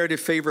 Unmerited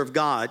favor of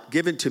God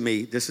given to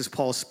me. This is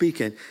Paul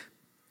speaking.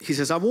 He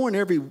says, I warn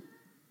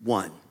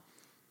everyone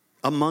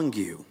among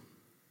you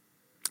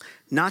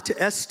not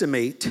to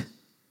estimate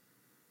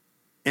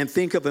and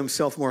think of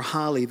himself more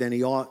highly than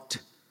he ought,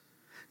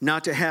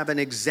 not to have an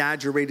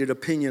exaggerated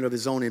opinion of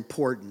his own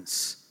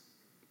importance.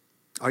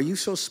 Are you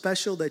so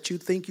special that you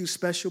think you're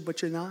special,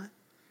 but you're not?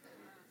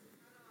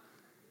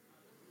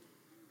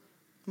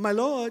 My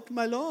Lord,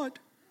 my Lord.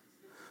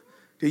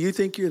 Do you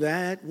think you're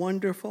that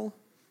wonderful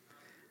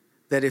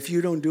that if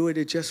you don't do it,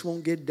 it just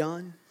won't get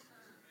done?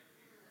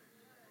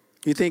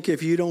 You think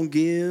if you don't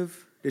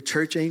give, the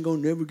church ain't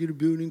going to never get a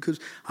building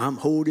because I'm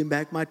holding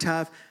back my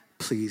tithe?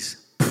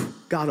 Please,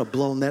 God will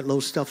blow on that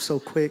little stuff so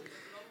quick,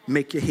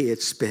 make your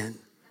head spin.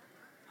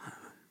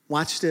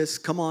 Watch this.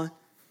 Come on.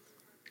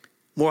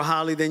 More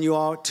highly than you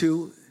ought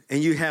to,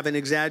 and you have an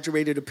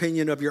exaggerated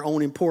opinion of your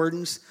own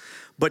importance,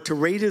 but to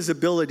rate his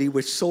ability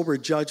with sober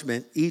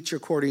judgment, each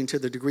according to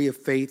the degree of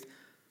faith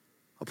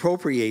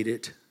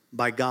appropriated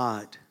by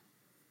God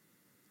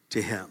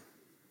to him.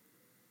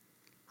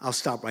 I'll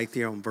stop right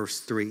there on verse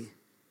 3.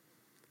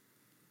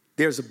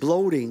 There's a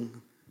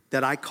bloating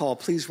that I call,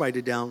 please write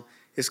it down,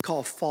 it's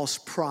called false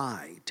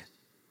pride.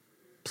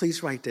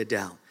 Please write that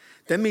down.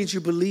 That means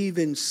you believe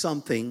in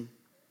something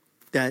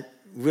that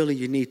really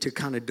you need to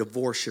kind of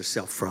divorce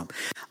yourself from.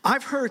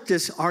 I've heard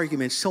this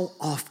argument so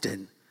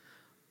often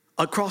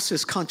across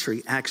this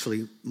country,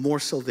 actually, more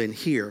so than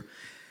here,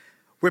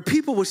 where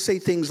people would say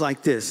things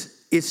like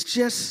this, it's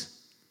just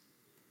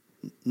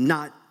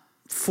not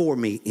for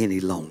me any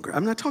longer.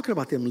 I'm not talking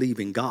about them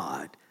leaving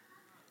God,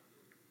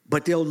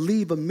 but they'll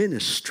leave a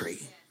ministry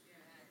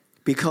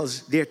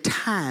because their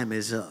time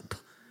is up.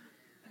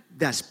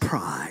 That's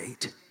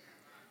pride.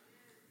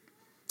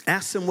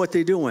 Ask them what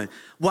they're doing.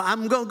 Well,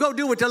 I'm going to go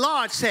do what the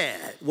Lord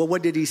said. Well,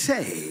 what did he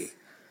say?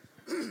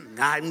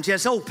 I'm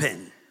just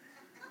open.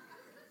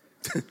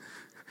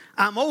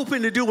 I'm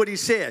open to do what he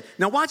said.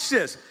 Now watch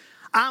this.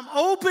 I'm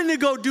open to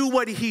go do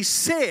what he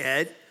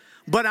said,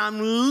 but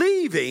I'm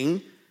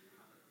leaving.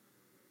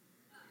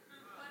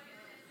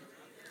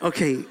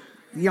 Okay,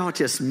 y'all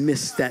just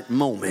missed that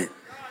moment.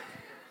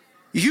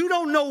 You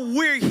don't know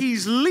where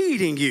he's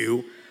leading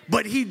you,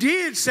 but he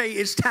did say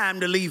it's time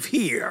to leave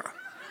here.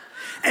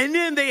 And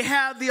then they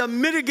have the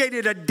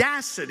unmitigated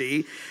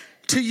audacity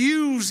to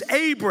use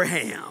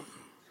Abraham.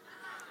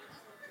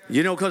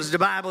 You know, because the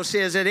Bible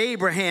says that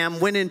Abraham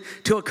went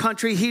into a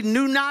country he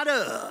knew not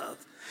of.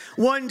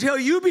 Well, until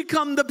you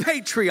become the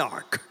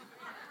patriarch,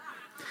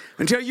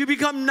 until you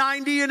become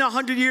 90 and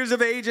 100 years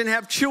of age and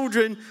have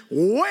children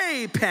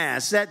way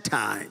past that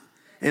time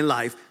in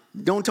life,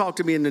 don't talk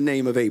to me in the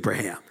name of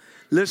Abraham.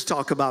 Let's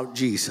talk about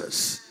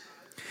Jesus.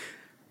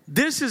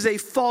 This is a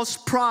false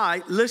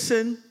pride,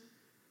 listen,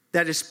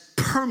 that is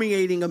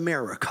permeating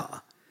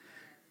America.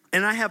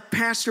 And I have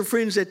pastor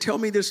friends that tell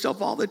me this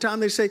stuff all the time.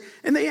 They say,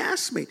 and they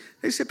ask me,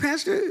 they say,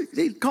 Pastor,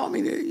 they call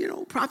me, you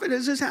know, prophet,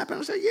 has this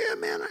happened? I said, yeah,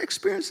 man, I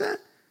experienced that.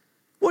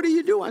 What do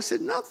you do? I said,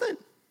 nothing.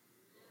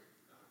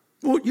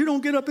 Well, you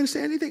don't get up and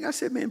say anything? I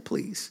said, man,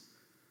 please.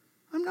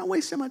 I'm not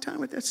wasting my time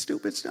with that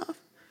stupid stuff.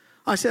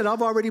 I said,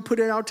 I've already put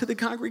it out to the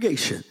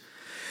congregation.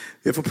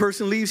 If a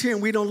person leaves here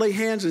and we don't lay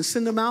hands and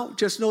send them out,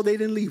 just know they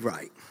didn't leave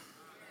right.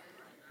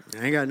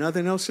 I ain't got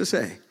nothing else to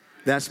say.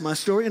 That's my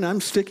story, and I'm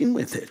sticking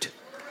with it.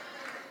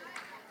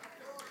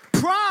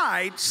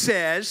 Pride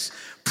says,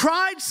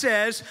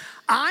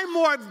 I'm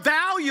more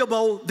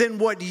valuable than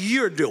what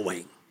you're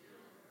doing.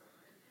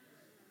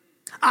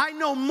 I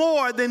know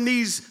more than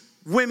these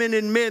women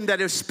and men that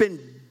have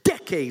spent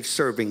decades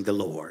serving the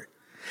Lord.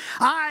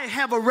 I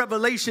have a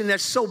revelation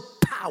that's so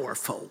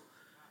powerful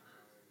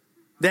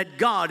that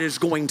God is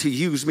going to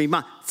use me.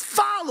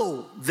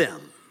 Follow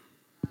them.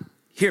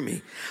 Hear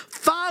me.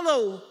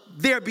 Follow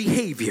their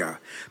behavior.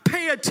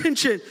 Pay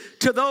attention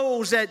to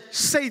those that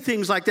say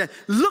things like that.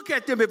 Look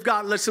at them if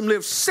God lets them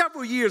live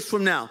several years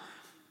from now.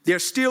 They're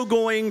still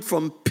going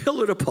from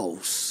pillar to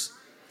post.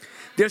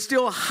 They're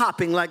still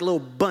hopping like little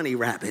bunny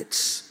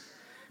rabbits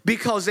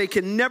because they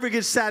can never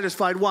get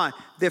satisfied. Why?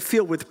 They're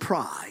filled with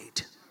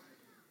pride.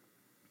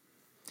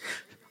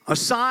 A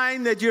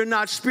sign that you're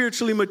not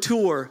spiritually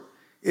mature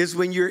is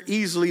when you're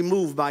easily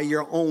moved by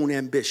your own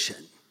ambition.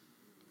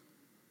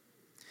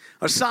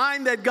 A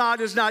sign that God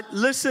is not,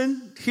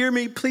 listen, hear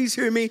me, please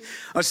hear me.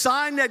 A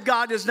sign that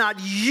God is not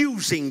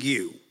using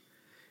you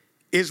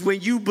is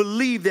when you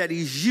believe that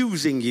he's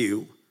using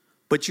you,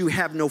 but you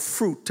have no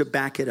fruit to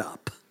back it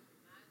up.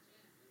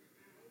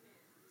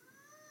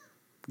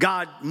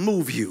 God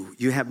move you,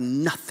 you have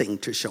nothing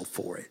to show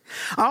for it.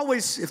 I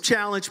always have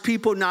challenged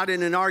people, not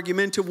in an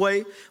argumentative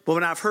way, but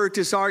when I've heard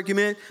this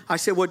argument, I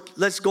said, well,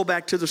 let's go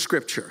back to the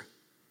scripture.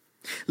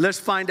 Let's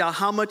find out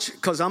how much,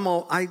 because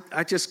I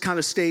just kind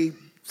of stay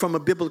from a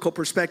biblical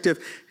perspective.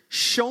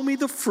 Show me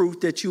the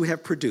fruit that you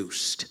have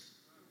produced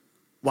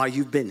while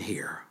you've been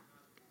here.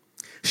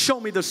 Show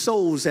me the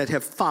souls that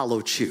have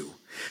followed you.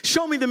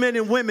 Show me the men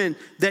and women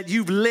that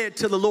you've led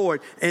to the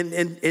Lord, and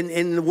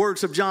in the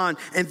words of John,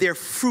 and their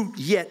fruit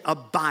yet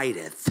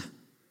abideth.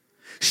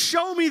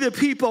 Show me the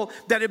people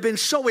that have been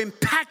so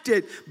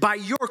impacted by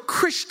your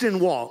Christian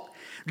walk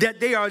that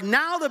they are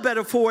now the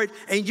better for it,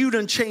 and you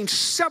done changed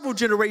several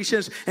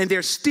generations, and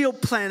they're still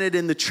planted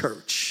in the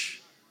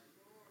church.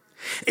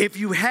 If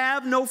you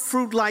have no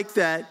fruit like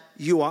that,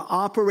 you are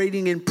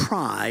operating in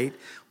pride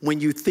when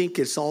you think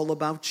it's all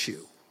about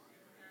you.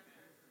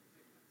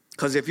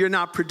 Because if you're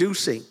not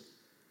producing,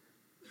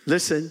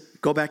 listen,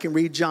 go back and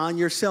read John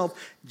yourself.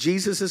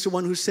 Jesus is the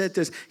one who said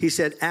this. He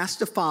said, ask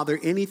the Father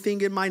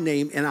anything in my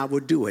name and I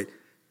will do it.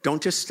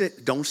 Don't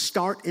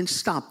start and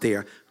stop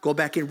there. Go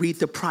back and read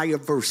the prior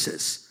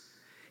verses.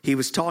 He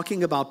was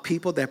talking about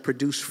people that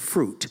produce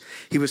fruit.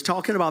 He was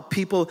talking about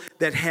people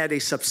that had a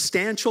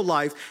substantial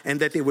life and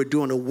that they were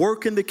doing a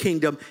work in the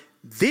kingdom.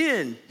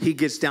 Then he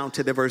gets down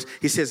to the verse.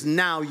 He says,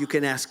 now you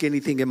can ask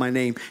anything in my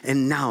name,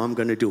 and now I'm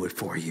going to do it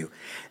for you.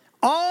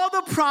 All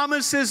the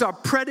promises are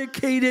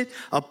predicated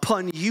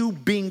upon you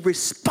being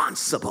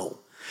responsible.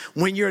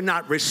 When you're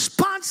not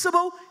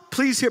responsible,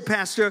 please hear,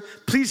 Pastor,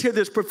 please hear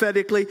this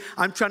prophetically.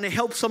 I'm trying to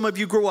help some of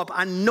you grow up.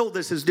 I know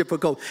this is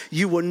difficult.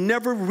 You will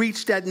never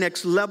reach that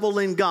next level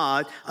in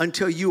God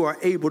until you are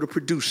able to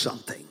produce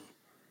something.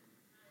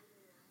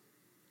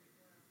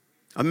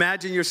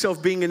 Imagine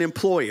yourself being an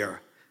employer.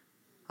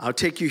 I'll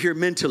take you here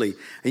mentally.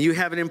 And you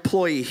have an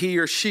employee, he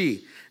or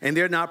she, and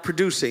they're not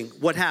producing.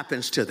 What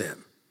happens to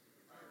them?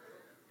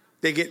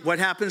 What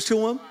happens to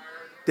them?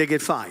 They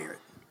get fired.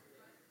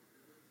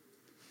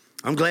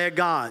 I'm glad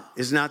God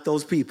is not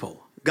those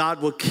people.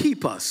 God will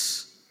keep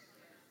us,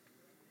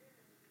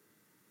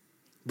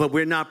 but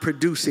we're not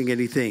producing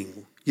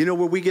anything. You know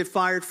where we get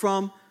fired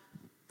from?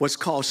 What's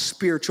called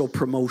spiritual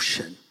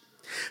promotion.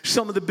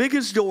 Some of the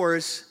biggest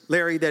doors,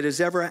 Larry, that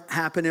has ever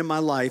happened in my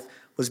life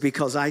was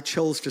because I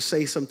chose to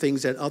say some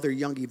things that other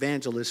young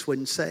evangelists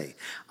wouldn't say.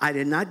 I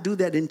did not do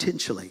that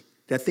intentionally.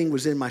 That thing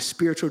was in my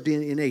spiritual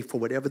DNA for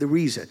whatever the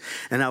reason.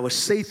 And I would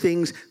say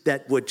things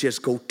that would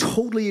just go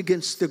totally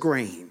against the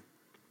grain.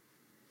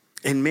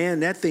 And man,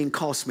 that thing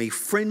cost me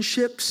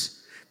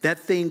friendships. That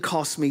thing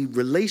cost me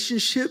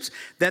relationships.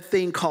 That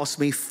thing cost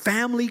me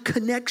family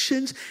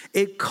connections.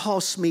 It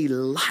cost me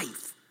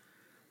life.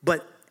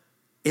 But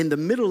in the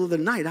middle of the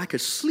night, I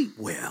could sleep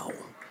well.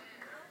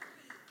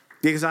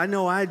 Because I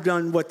know I'd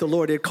done what the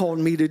Lord had called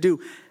me to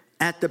do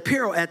at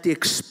the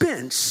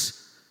expense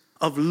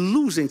of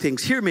losing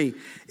things. Hear me.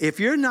 If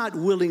you're not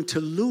willing to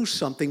lose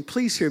something,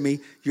 please hear me,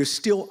 you're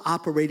still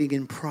operating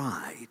in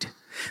pride.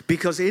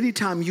 Because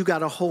anytime you got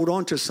to hold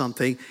on to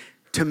something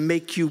to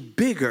make you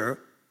bigger,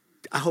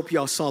 I hope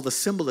y'all saw the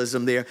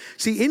symbolism there.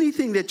 See,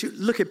 anything that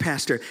look at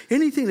Pastor,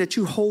 anything that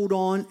you hold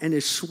on and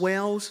it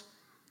swells,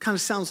 kind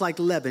of sounds like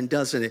leaven,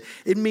 doesn't it?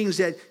 It means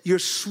that you're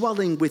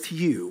swelling with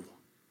you.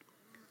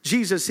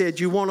 Jesus said,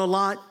 you want a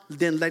lot?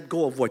 Then let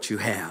go of what you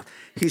have.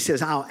 He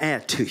says, I'll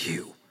add to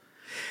you.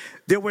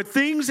 There were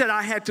things that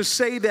I had to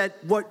say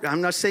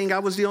I'm not saying I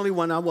was the only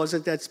one. I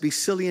wasn't. That's be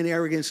silly and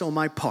arrogance on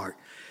my part.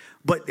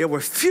 But there were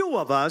few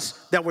of us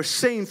that were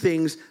saying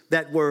things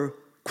that were,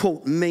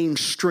 quote,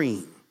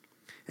 mainstream.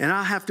 And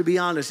I have to be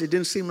honest, it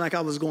didn't seem like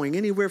I was going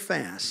anywhere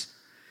fast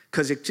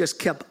because it just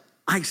kept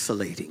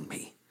isolating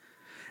me.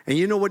 And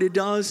you know what it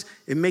does?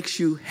 It makes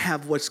you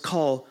have what's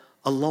called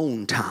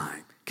alone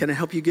time. Can I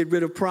help you get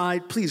rid of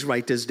pride? Please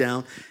write this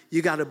down.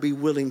 You got to be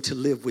willing to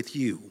live with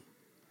you.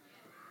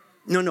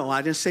 No,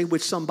 I didn't say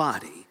with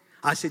somebody.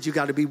 I said you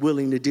got to be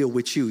willing to deal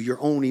with you, your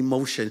own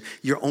emotion,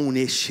 your own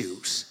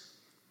issues.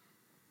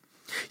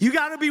 You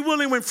got to be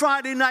willing when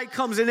Friday night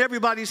comes and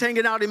everybody's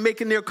hanging out and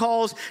making their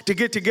calls to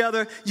get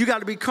together. You got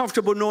to be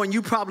comfortable knowing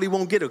you probably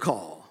won't get a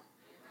call.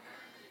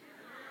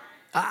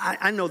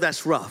 I know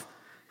that's rough.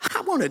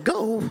 I want to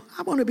go.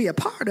 I want to be a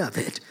part of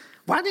it.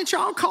 Why didn't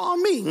y'all call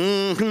me?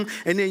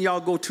 Mm-hmm. And then y'all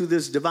go to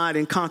this divide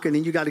and conquer,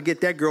 and you got to get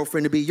that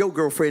girlfriend to be your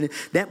girlfriend,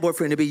 that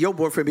boyfriend to be your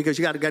boyfriend, because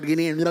you got to get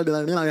in, blah,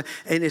 blah, blah,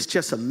 and it's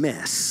just a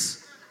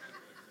mess.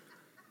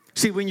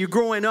 See, when you're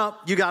growing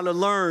up, you got to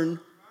learn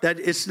that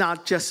it's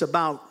not just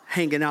about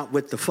hanging out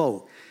with the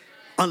folk,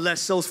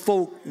 unless those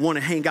folk want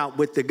to hang out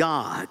with the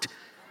God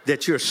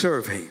that you're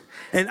serving.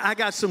 And I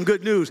got some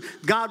good news.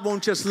 God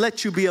won't just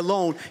let you be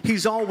alone.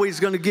 He's always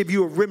going to give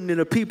you a remnant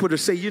of people to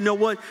say, you know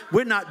what?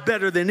 We're not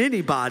better than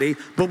anybody,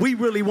 but we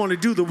really want to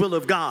do the will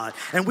of God.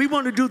 And we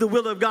want to do the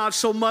will of God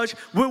so much,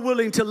 we're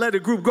willing to let a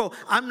group go.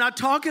 I'm not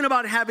talking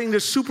about having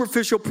this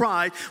superficial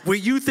pride where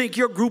you think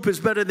your group is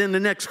better than the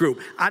next group.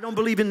 I don't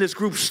believe in this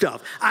group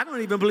stuff. I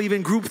don't even believe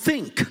in group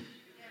think.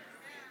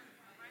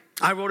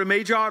 I wrote a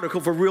major article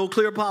for Real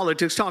Clear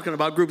Politics talking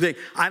about groupthink.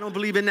 I don't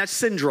believe in that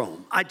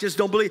syndrome. I just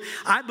don't believe.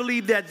 I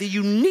believe that the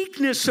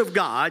uniqueness of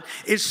God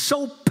is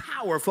so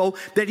powerful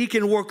that he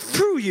can work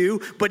through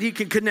you, but he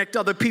can connect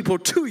other people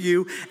to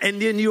you,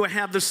 and then you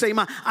have the same.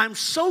 I'm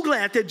so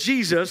glad that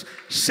Jesus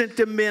sent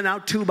the men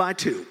out 2 by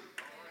 2.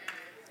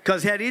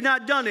 Because had he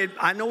not done it,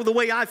 I know the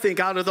way I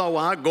think, I'd have thought,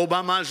 well, I'd go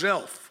by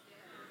myself.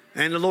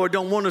 And the Lord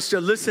don't want us to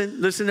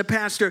listen to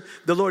Pastor.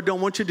 The Lord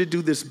don't want you to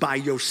do this by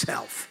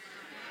yourself.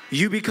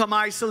 You become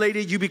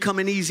isolated, you become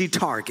an easy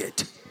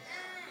target.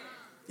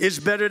 It's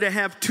better to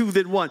have 2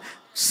 than 1.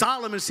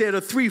 Solomon said a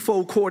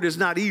 3-fold cord is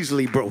not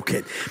easily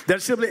broken.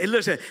 That's simply,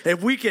 listen,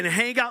 if we can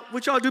hang out,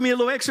 would y'all do me a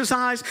little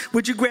exercise?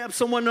 Would you grab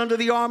someone under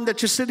the arm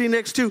that you're sitting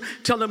next to?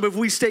 Tell them if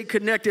we stay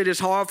connected, it's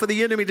hard for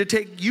the enemy to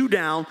take you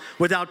down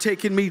without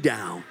taking me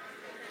down.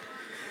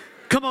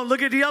 Come on,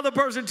 look at the other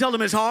person. Tell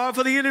them it's hard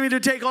for the enemy to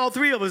take all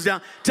 3 of us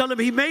down. Tell them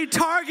he may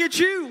target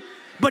you,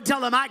 but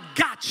tell him I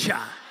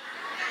gotcha.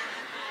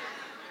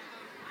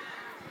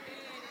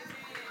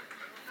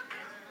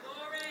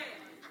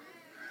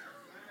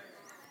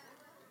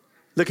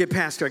 Look at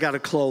Pastor, I got to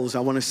close.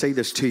 I want to say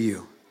this to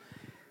you.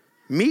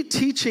 Me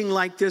teaching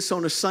like this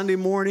on a Sunday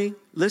morning,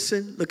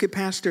 listen, look at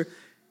Pastor.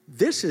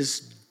 This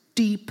is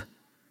deep,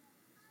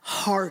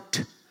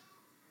 heart,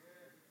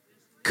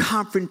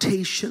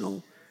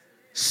 confrontational,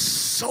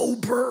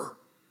 sober.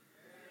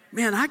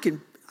 Man, I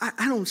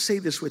don't say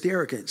this with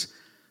arrogance,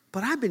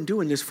 but I've been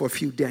doing this for a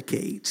few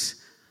decades.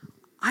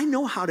 I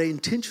know how to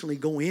intentionally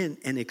go in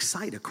and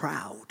excite a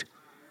crowd.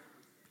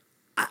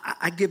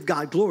 I give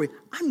God glory.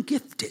 I'm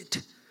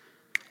gifted.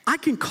 I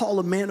can call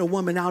a man or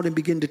woman out and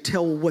begin to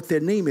tell what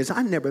their name is.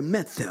 I never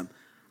met them.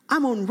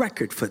 I'm on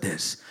record for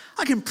this.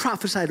 I can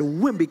prophesy to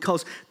women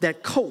because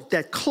that coat,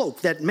 that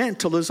cloak, that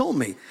mantle is on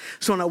me.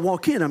 So when I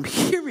walk in, I'm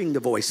hearing the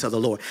voice of the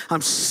Lord.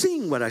 I'm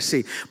seeing what I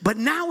see. But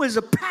now as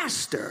a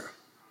pastor,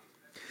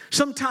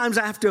 sometimes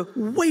I have to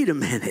wait a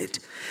minute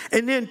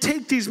and then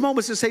take these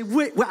moments and say,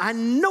 wait, well, I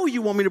know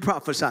you want me to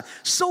prophesy.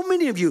 So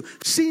many of you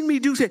seen me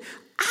do say,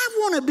 I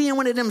want to be in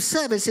one of them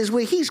services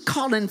where he's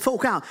calling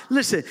folk out.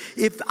 Listen,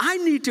 if I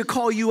need to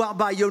call you out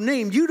by your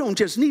name, you don't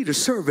just need a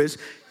service,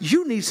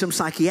 you need some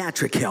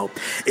psychiatric help.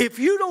 If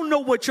you don't know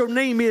what your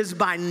name is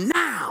by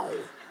now,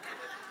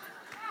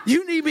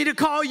 you need me to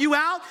call you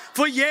out?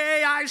 For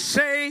yea, I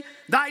say,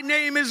 thy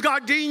name is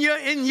Gardenia,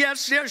 and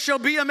yes, there shall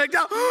be a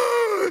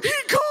McDowell. He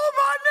called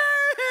my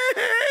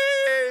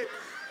name.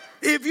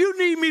 If you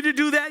need me to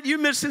do that, you're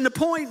missing the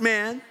point,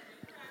 man.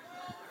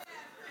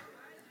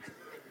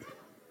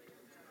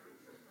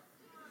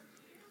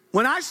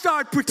 When I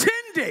start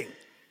pretending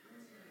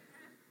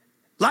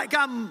like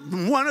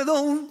I'm one of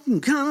those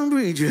kind of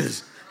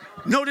preachers,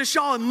 notice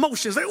y'all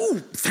emotions like, ooh,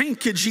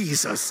 thank you,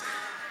 Jesus.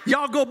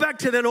 Y'all go back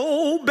to that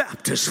old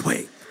Baptist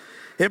way.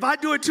 If I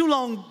do it too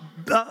long,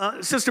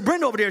 Sister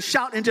Brenda over there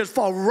shout and just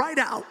fall right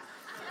out.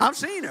 I've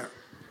seen her.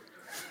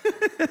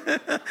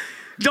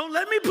 Don't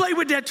let me play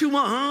with that too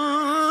much.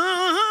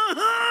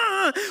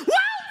 Well,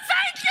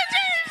 thank you,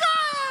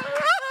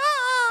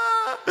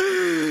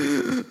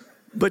 Jesus.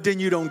 But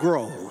then you don't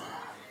grow.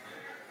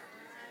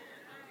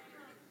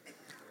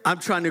 I'm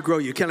trying to grow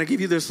you. Can I give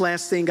you this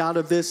last thing out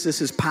of this?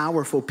 This is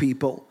powerful,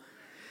 people.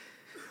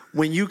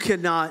 When you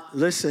cannot,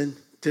 listen,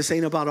 this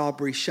ain't about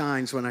Aubrey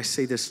Shines when I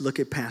say this. Look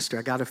at Pastor.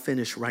 I got to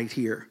finish right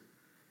here.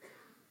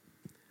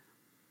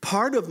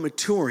 Part of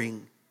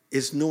maturing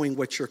is knowing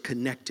what you're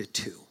connected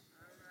to.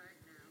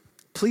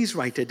 Please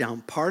write that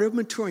down. Part of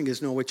maturing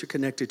is knowing what you're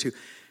connected to.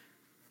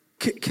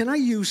 Can I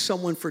use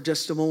someone for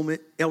just a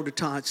moment? Elder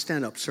Todd,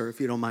 stand up, sir,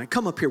 if you don't mind.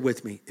 Come up here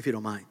with me, if you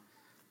don't mind.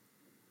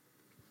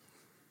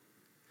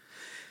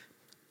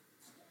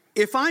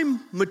 If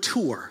I'm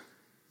mature,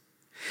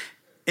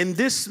 and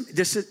this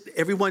is,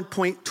 everyone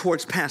point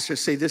towards Pastor,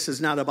 say this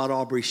is not about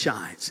Aubrey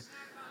Shines.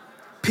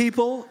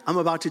 People, I'm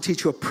about to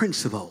teach you a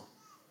principle.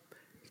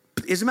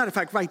 As a matter of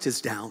fact, write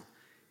this down.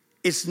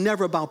 It's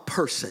never about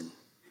person.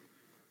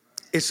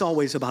 it's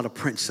always about a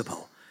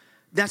principle.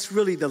 That's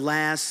really the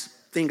last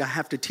thing I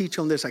have to teach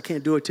on this. I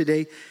can't do it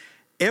today.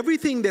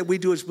 Everything that we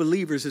do as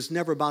believers is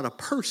never about a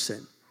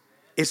person.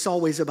 It's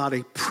always about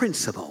a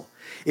principle.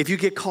 If you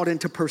get caught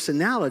into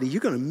personality,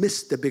 you're going to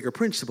miss the bigger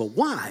principle.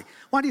 Why?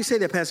 Why do you say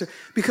that, Pastor?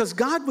 Because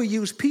God will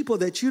use people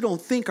that you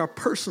don't think are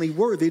personally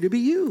worthy to be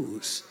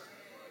used.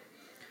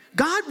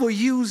 God will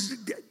use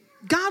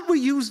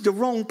the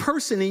wrong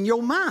person in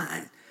your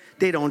mind.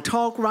 They don't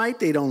talk right.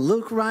 They don't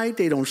look right.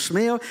 They don't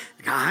smell.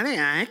 God,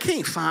 I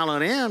can't follow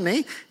them.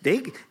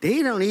 They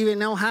don't even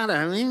know how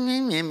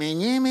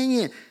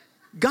to.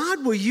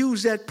 God will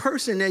use that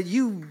person that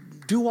you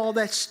do all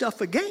that stuff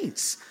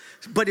against.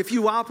 But if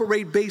you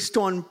operate based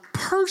on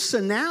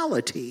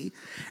personality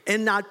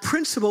and not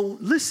principle,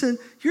 listen,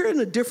 you're in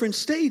a different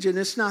stage, and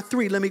it's not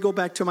 3. Let me go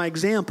back to my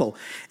example.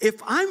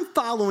 If I'm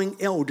following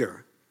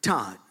Elder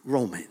Todd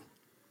Roman,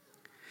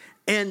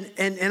 and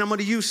I'm going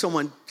to use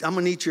someone, I'm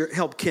going to need your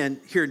help, Ken,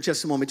 here in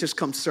just a moment. Just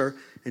come, sir,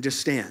 and just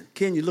stand.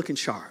 Ken, you're looking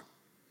sharp.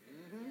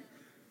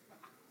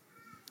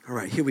 All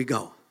right, here we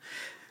go.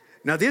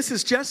 Now, this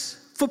is just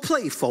for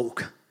play,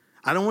 folk.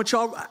 I don't want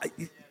y'all,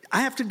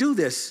 I have to do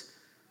this.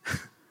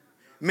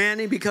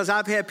 Manny, because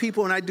I've had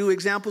people, and I do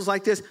examples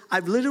like this,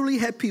 I've literally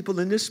had people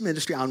in this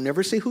ministry, I'll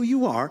never say who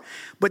you are,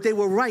 but they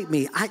will write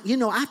me.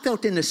 I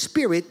felt in the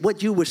spirit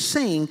what you were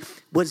saying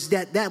was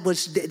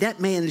that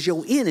man is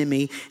your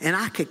enemy, and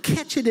I could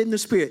catch it in the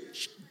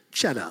spirit.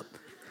 Shut up.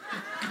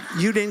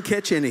 You didn't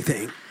catch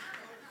anything.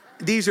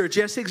 These are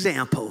just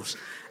examples.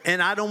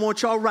 And I don't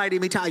want y'all writing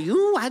me, tell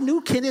you, I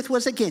knew Kenneth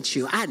was against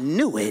you. I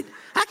knew it.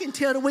 I can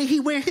tell the way he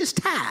wear his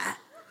tie.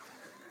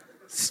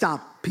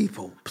 Stop,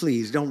 people.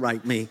 Please don't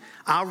write me.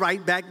 I'll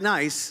write back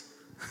nice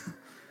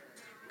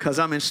because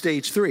I'm in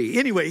stage 3.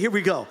 Anyway, here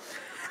we go.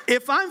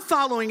 If I'm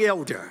following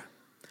Elder,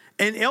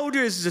 and Elder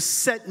is a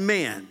set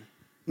man.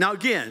 Now,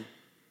 again,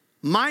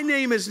 my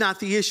name is not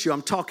the issue.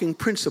 I'm talking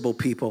principle,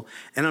 people,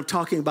 and I'm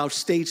talking about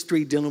stage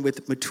 3 dealing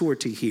with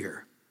maturity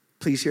here.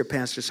 Please hear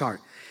Pastor's heart.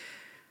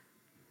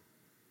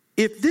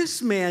 If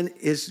this man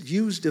is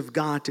used of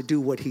God to do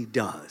what he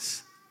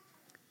does,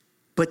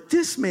 but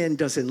this man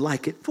doesn't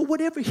like it for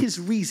whatever his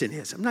reason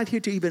is. I'm not here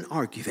to even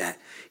argue that.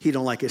 He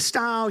don't like his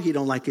style. He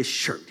don't like his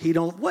shirt. He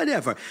don't,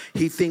 whatever.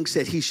 He thinks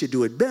that he should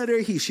do it better.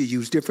 He should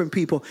use different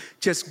people.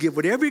 Just give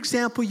whatever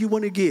example you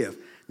want to give.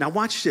 Now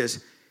watch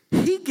this.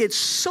 He gets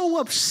so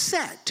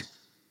upset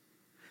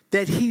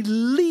that he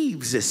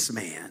leaves this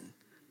man.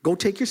 Go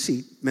take your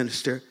seat,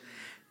 minister.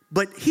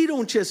 But he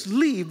don't just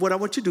leave. What I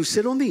want you to do,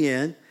 sit on the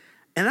end,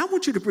 and I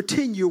want you to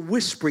pretend you're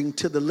whispering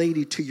to the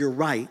lady to your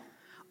right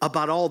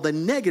about all the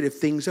negative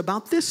things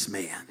about this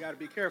man. You gotta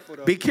be careful,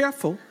 though. Be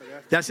careful.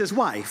 That's his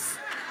wife.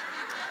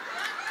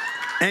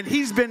 And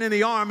he's been in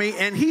the army,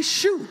 and he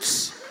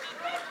shoots.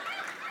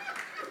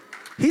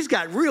 He's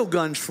got real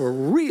guns for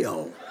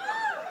real.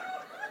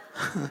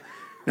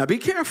 Now, be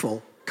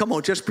careful. Come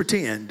on, just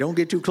pretend. Don't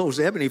get too close.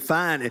 Ebony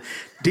fine, and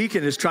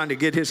Deacon is trying to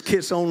get his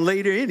kiss on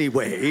later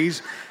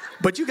anyways.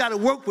 But you got to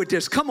work with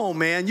this. Come on,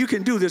 man. You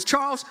can do this.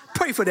 Charles,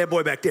 pray for that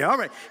boy back there. All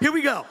right, here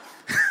we go.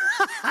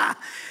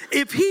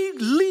 If he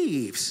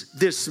leaves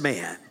this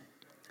man,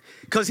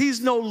 because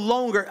he's no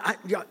longer,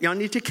 y'all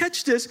need to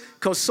catch this,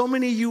 because so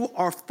many of you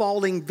are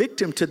falling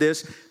victim to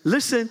this.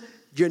 Listen,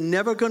 you're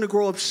never going to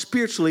grow up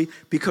spiritually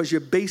because you're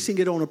basing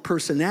it on a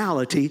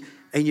personality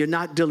and you're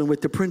not dealing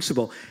with the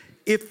principle.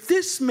 If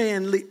this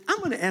man, I'm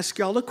going to ask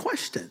y'all a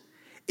question.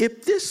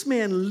 If this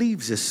man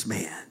leaves this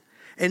man,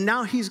 and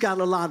now he's got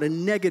a lot of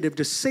negative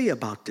to say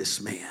about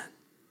this man,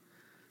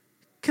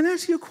 can I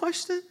ask you a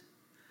question?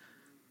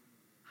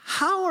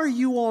 How are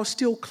you all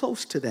still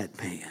close to that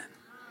man?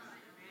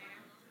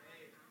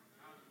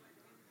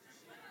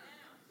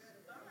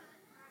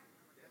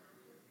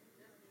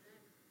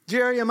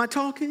 Jerry, am I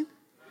talking?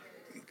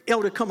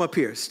 Elder, come up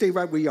here. Stay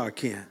right where you are,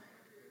 Ken.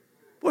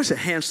 What's a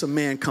handsome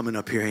man coming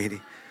up here, ain't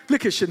he?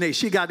 Look at Shanae.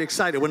 She got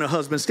excited when her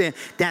husband stand.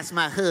 That's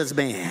my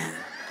husband.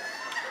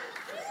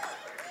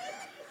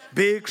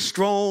 Big,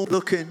 strong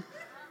looking.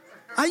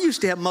 I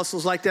used to have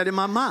muscles like that in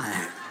my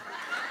mind.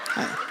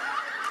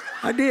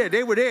 I did.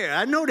 They were there.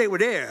 I know they were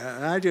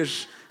there.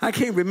 I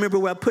can't remember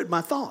where I put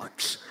my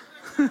thoughts.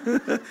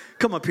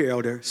 Come up here,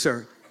 Elder,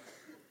 sir.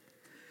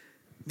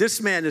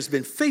 This man has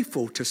been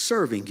faithful to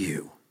serving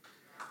you.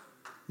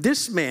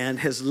 This man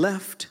has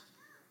left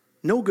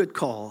no good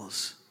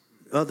cause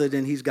other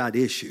than he's got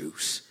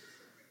issues.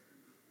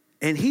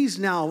 And he's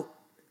now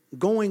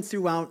going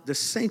throughout the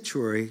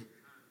sanctuary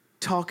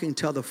talking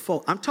to other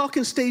folk. I'm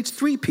talking stage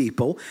 3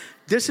 people.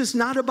 This is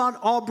not about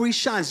Aubrey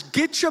Shines.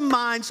 Get your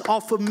minds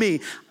off of me.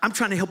 I'm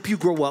trying to help you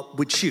grow up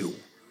with you.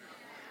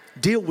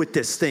 Deal with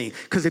this thing.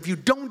 Because if you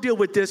don't deal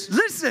with this,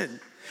 listen,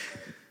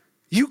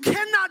 you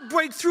cannot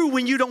break through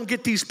when you don't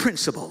get these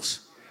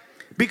principles.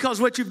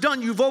 Because what you've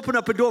done, you've opened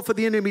up a door for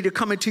the enemy to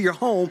come into your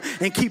home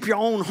and keep your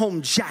own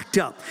home jacked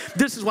up.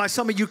 This is why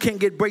some of you can't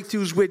get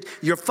breakthroughs with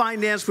your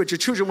finance, with your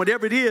children,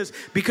 whatever it is,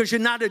 because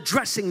you're not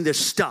addressing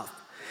this stuff.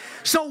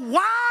 So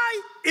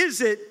why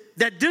is it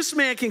that this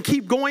man can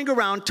keep going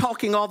around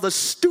talking all the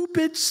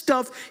stupid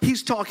stuff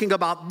he's talking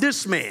about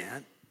this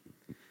man.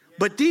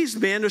 But these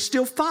men are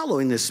still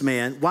following this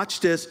man. Watch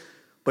this.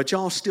 But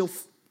y'all still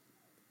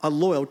are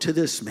loyal to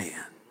this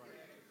man.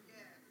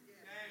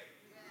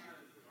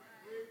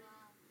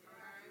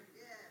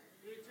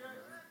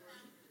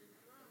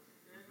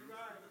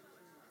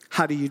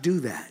 How do you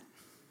do that?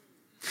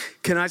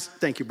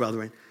 Thank you,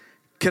 brethren.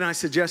 Can I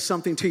suggest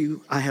something to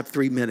you? I have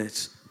 3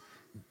 minutes.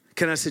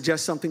 Can I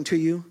suggest something to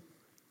you?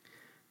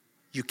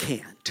 You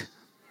can't.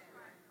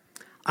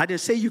 I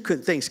didn't say you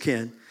couldn't. Thanks,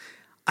 Ken.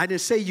 I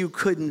didn't say you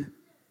couldn't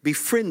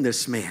befriend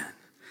this man.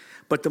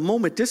 But the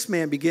moment this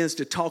man begins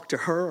to talk to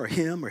her or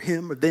him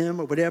or them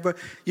or whatever,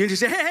 you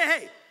just say,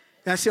 hey,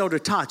 that's Elder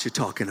Todd you're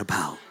talking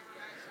about.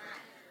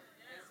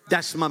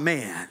 That's my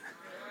man.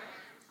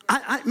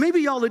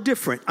 Maybe y'all are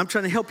different. I'm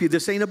trying to help you.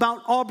 This ain't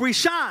about Aubrey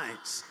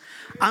Shines.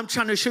 I'm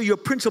trying to show you a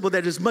principle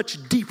that is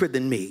much deeper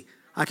than me.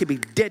 I could be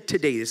dead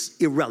today. It's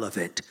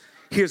irrelevant.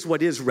 Here's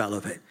what is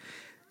relevant.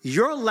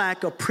 Your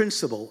lack of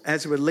principle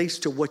as it relates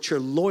to what you're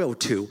loyal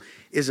to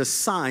is a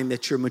sign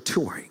that you're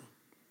maturing.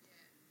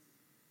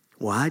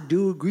 Well, I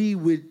do agree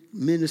with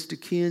Minister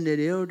Ken that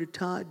Elder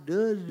Todd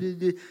does.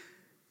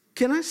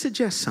 Can I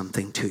suggest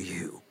something to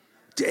you?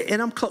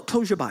 And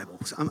close your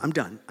Bibles. I'm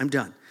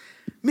done.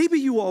 Maybe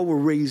you all were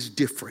raised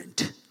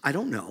different. I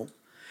don't know.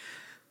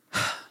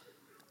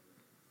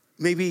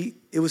 Maybe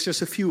it was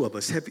just a few of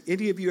us. Have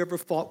any of you ever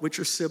fought with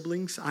your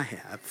siblings? I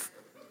have.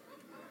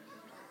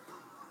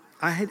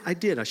 I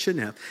did. I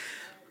shouldn't have.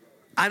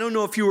 I don't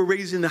know if you were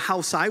raised in the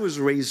house I was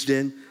raised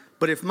in,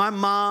 but if my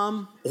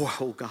mom,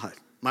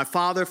 my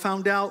father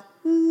found out,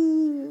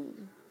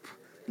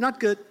 not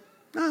good.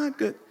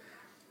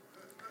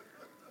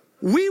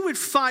 We would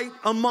fight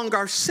among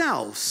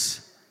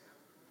ourselves,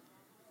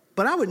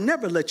 but I would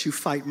never let you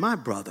fight my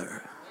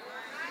brother.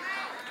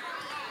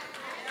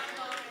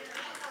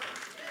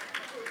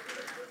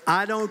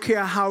 I don't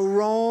care how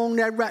wrong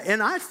that right,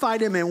 and I'd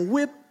fight him and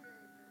whip.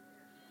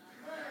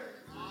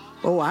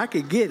 Oh, I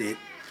could get it.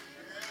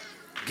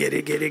 Get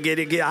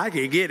it. I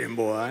could get him,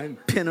 boy.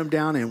 I'd pin him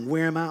down and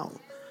wear him out.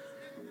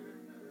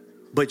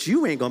 But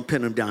you ain't gonna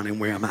pin him down and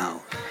wear him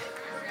out.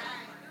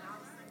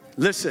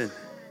 Listen,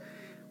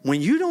 when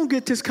you don't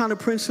get this kind of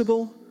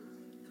principle,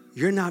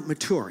 you're not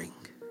maturing.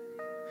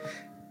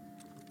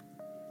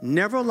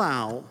 Never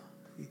allow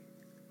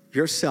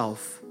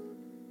yourself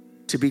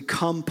to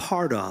become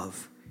part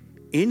of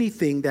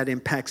anything that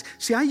impacts.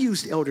 See, I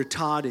used Elder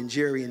Todd and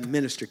Jerry and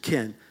Minister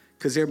Ken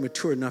because they're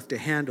mature enough to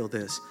handle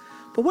this.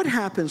 But what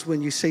happens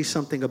when you say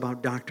something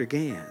about Dr.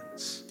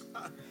 Gans?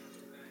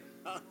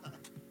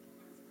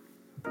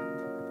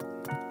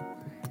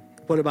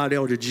 What about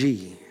Elder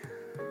G?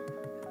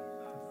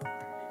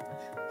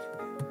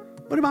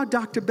 What about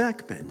Dr.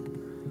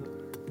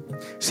 Beckman?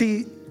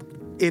 See,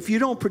 if you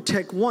don't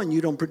protect one,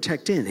 you don't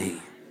protect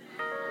any.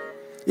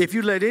 If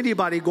you let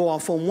anybody go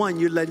off on one,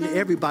 you're letting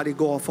everybody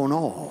go off on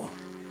all.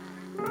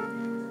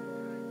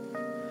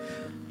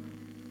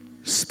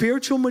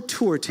 Spiritual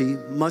maturity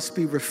must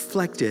be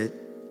reflected,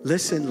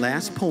 listen,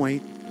 last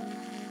point,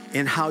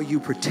 in how you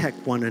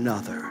protect one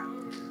another.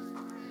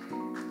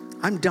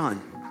 I'm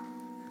done.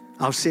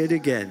 I'll say it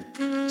again.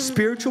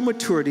 Spiritual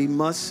maturity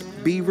must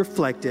be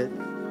reflected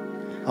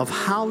of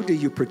how do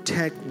you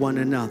protect one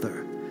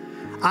another.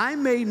 I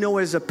may know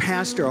as a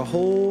pastor a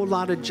whole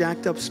lot of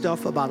jacked up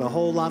stuff about a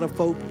whole lot of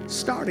folk,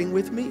 starting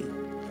with me.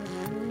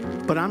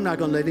 But I'm not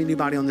going to let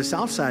anybody on the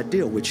south side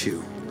deal with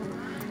you.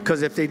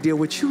 Because if they deal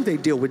with you, they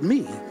deal with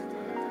me.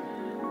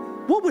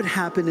 What would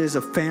happen as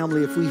a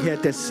family if we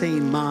had that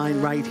same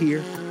mind right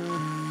here?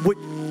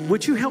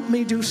 Would you help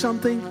me do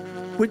something?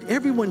 Would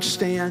everyone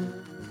stand?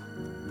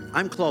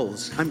 I'm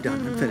closed. I'm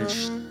done. I'm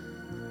finished.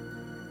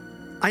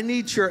 I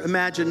need your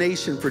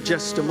imagination for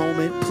just a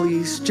moment,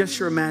 please. Just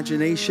your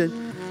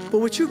imagination. But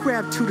would you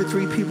grab 2 to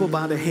 3 people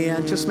by the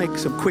hand? Just make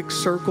some quick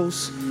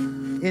circles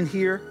in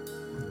here,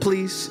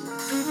 please.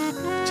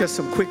 Just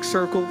some quick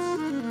circles.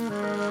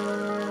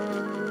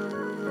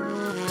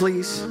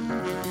 Please.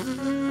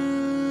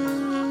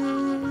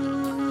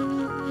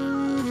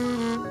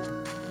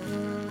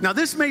 Now,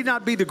 this may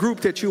not be the group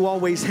that you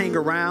always hang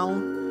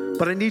around,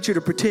 but I need you to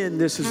pretend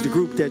this is the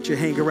group that you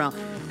hang around.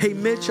 Hey,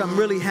 Mitch, I'm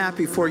really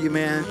happy for you,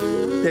 man,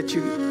 that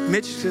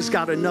Mitch just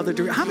got another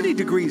degree. How many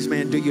degrees,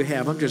 man, do you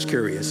have? I'm just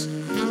curious.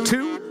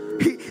 2?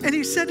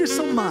 He said it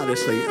so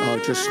modestly. Oh,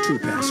 just 2,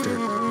 Pastor.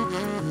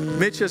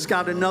 Mitch just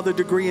got another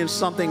degree in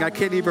something. I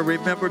can't even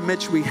remember.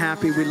 Mitch, we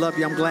happy. We love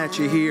you. I'm glad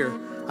you're here.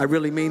 I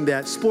really mean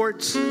that.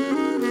 Sports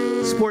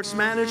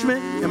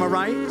management, am I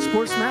right?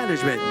 Sports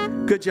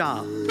management. Good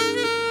job.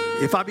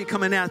 If I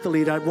become an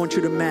athlete, I want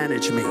you to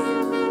manage me.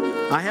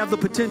 I have the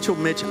potential,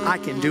 Mitch. I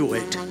can do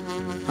it.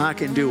 I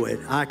can do it.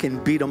 I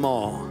can beat them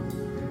all.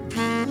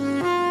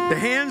 The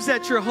hands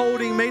that you're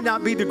holding may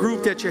not be the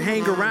group that you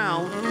hang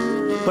around,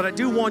 but I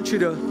do want you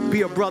to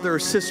be a brother or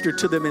sister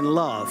to them in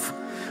love.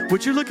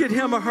 Would you look at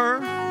him or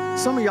her?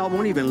 Some of y'all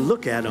won't even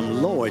look at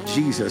him. Lord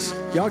Jesus,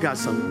 y'all got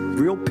some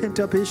real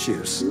pent-up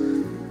issues.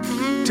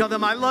 Tell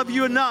them, I love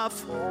you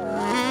enough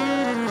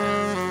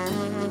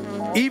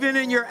even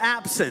in your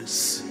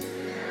absence,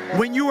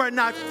 when you are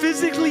not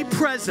physically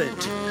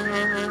present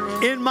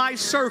in my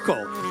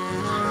circle,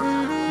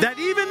 that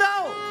even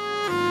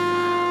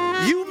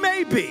though you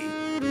may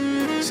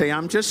be, say,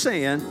 I'm just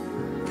saying,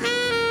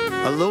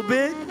 a little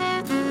bit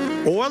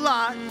or a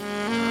lot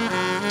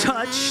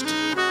touched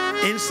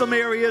in some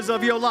areas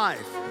of your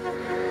life,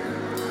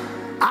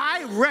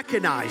 I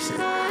recognize it.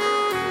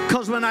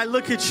 Because when I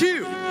look at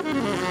you,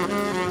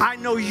 I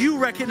know you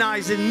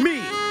recognize in me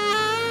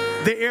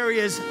the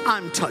areas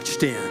I'm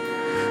touched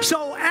in.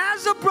 So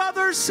as a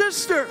brother or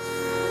sister,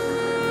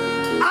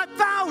 I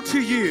vow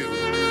to you,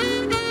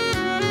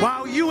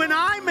 while you and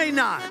I may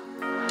not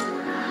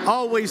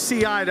always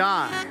see eye to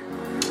eye,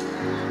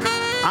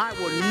 I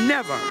will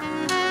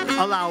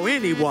never allow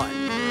anyone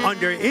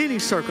under any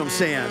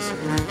circumstance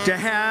to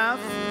have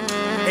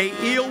an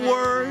ill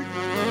word,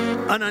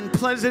 an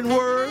unpleasant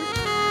word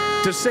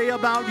to say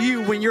about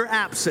you when you're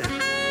absent.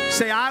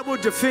 Say, I will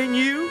defend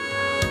you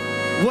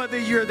whether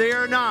you're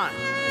there or not.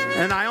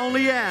 And I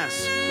only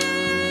ask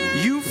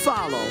you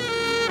follow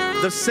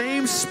the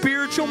same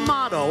spiritual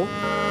motto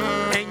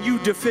and you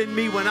defend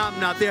me when I'm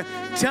not there.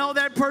 Tell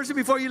that person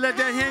before you let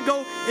that hand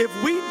go,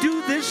 if we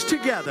do this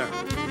together,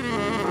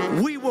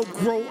 we will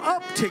grow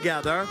up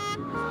together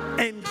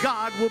and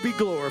God will be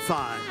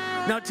glorified.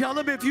 Now tell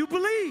them, if you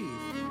believe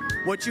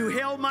what you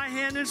held my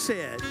hand and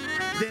said,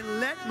 then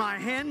let my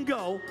hand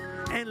go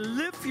and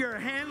lift your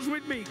hands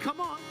with me.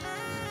 Come on.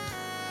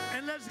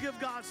 And let's give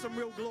God some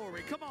real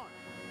glory. Come on.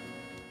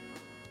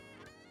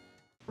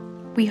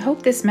 We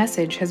hope this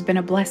message has been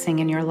a blessing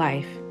in your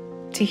life.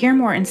 To hear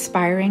more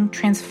inspiring,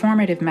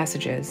 transformative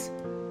messages,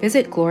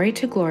 visit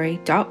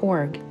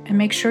glorytoglory.org and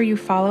make sure you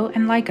follow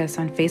and like us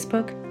on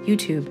Facebook,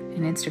 YouTube,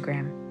 and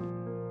Instagram.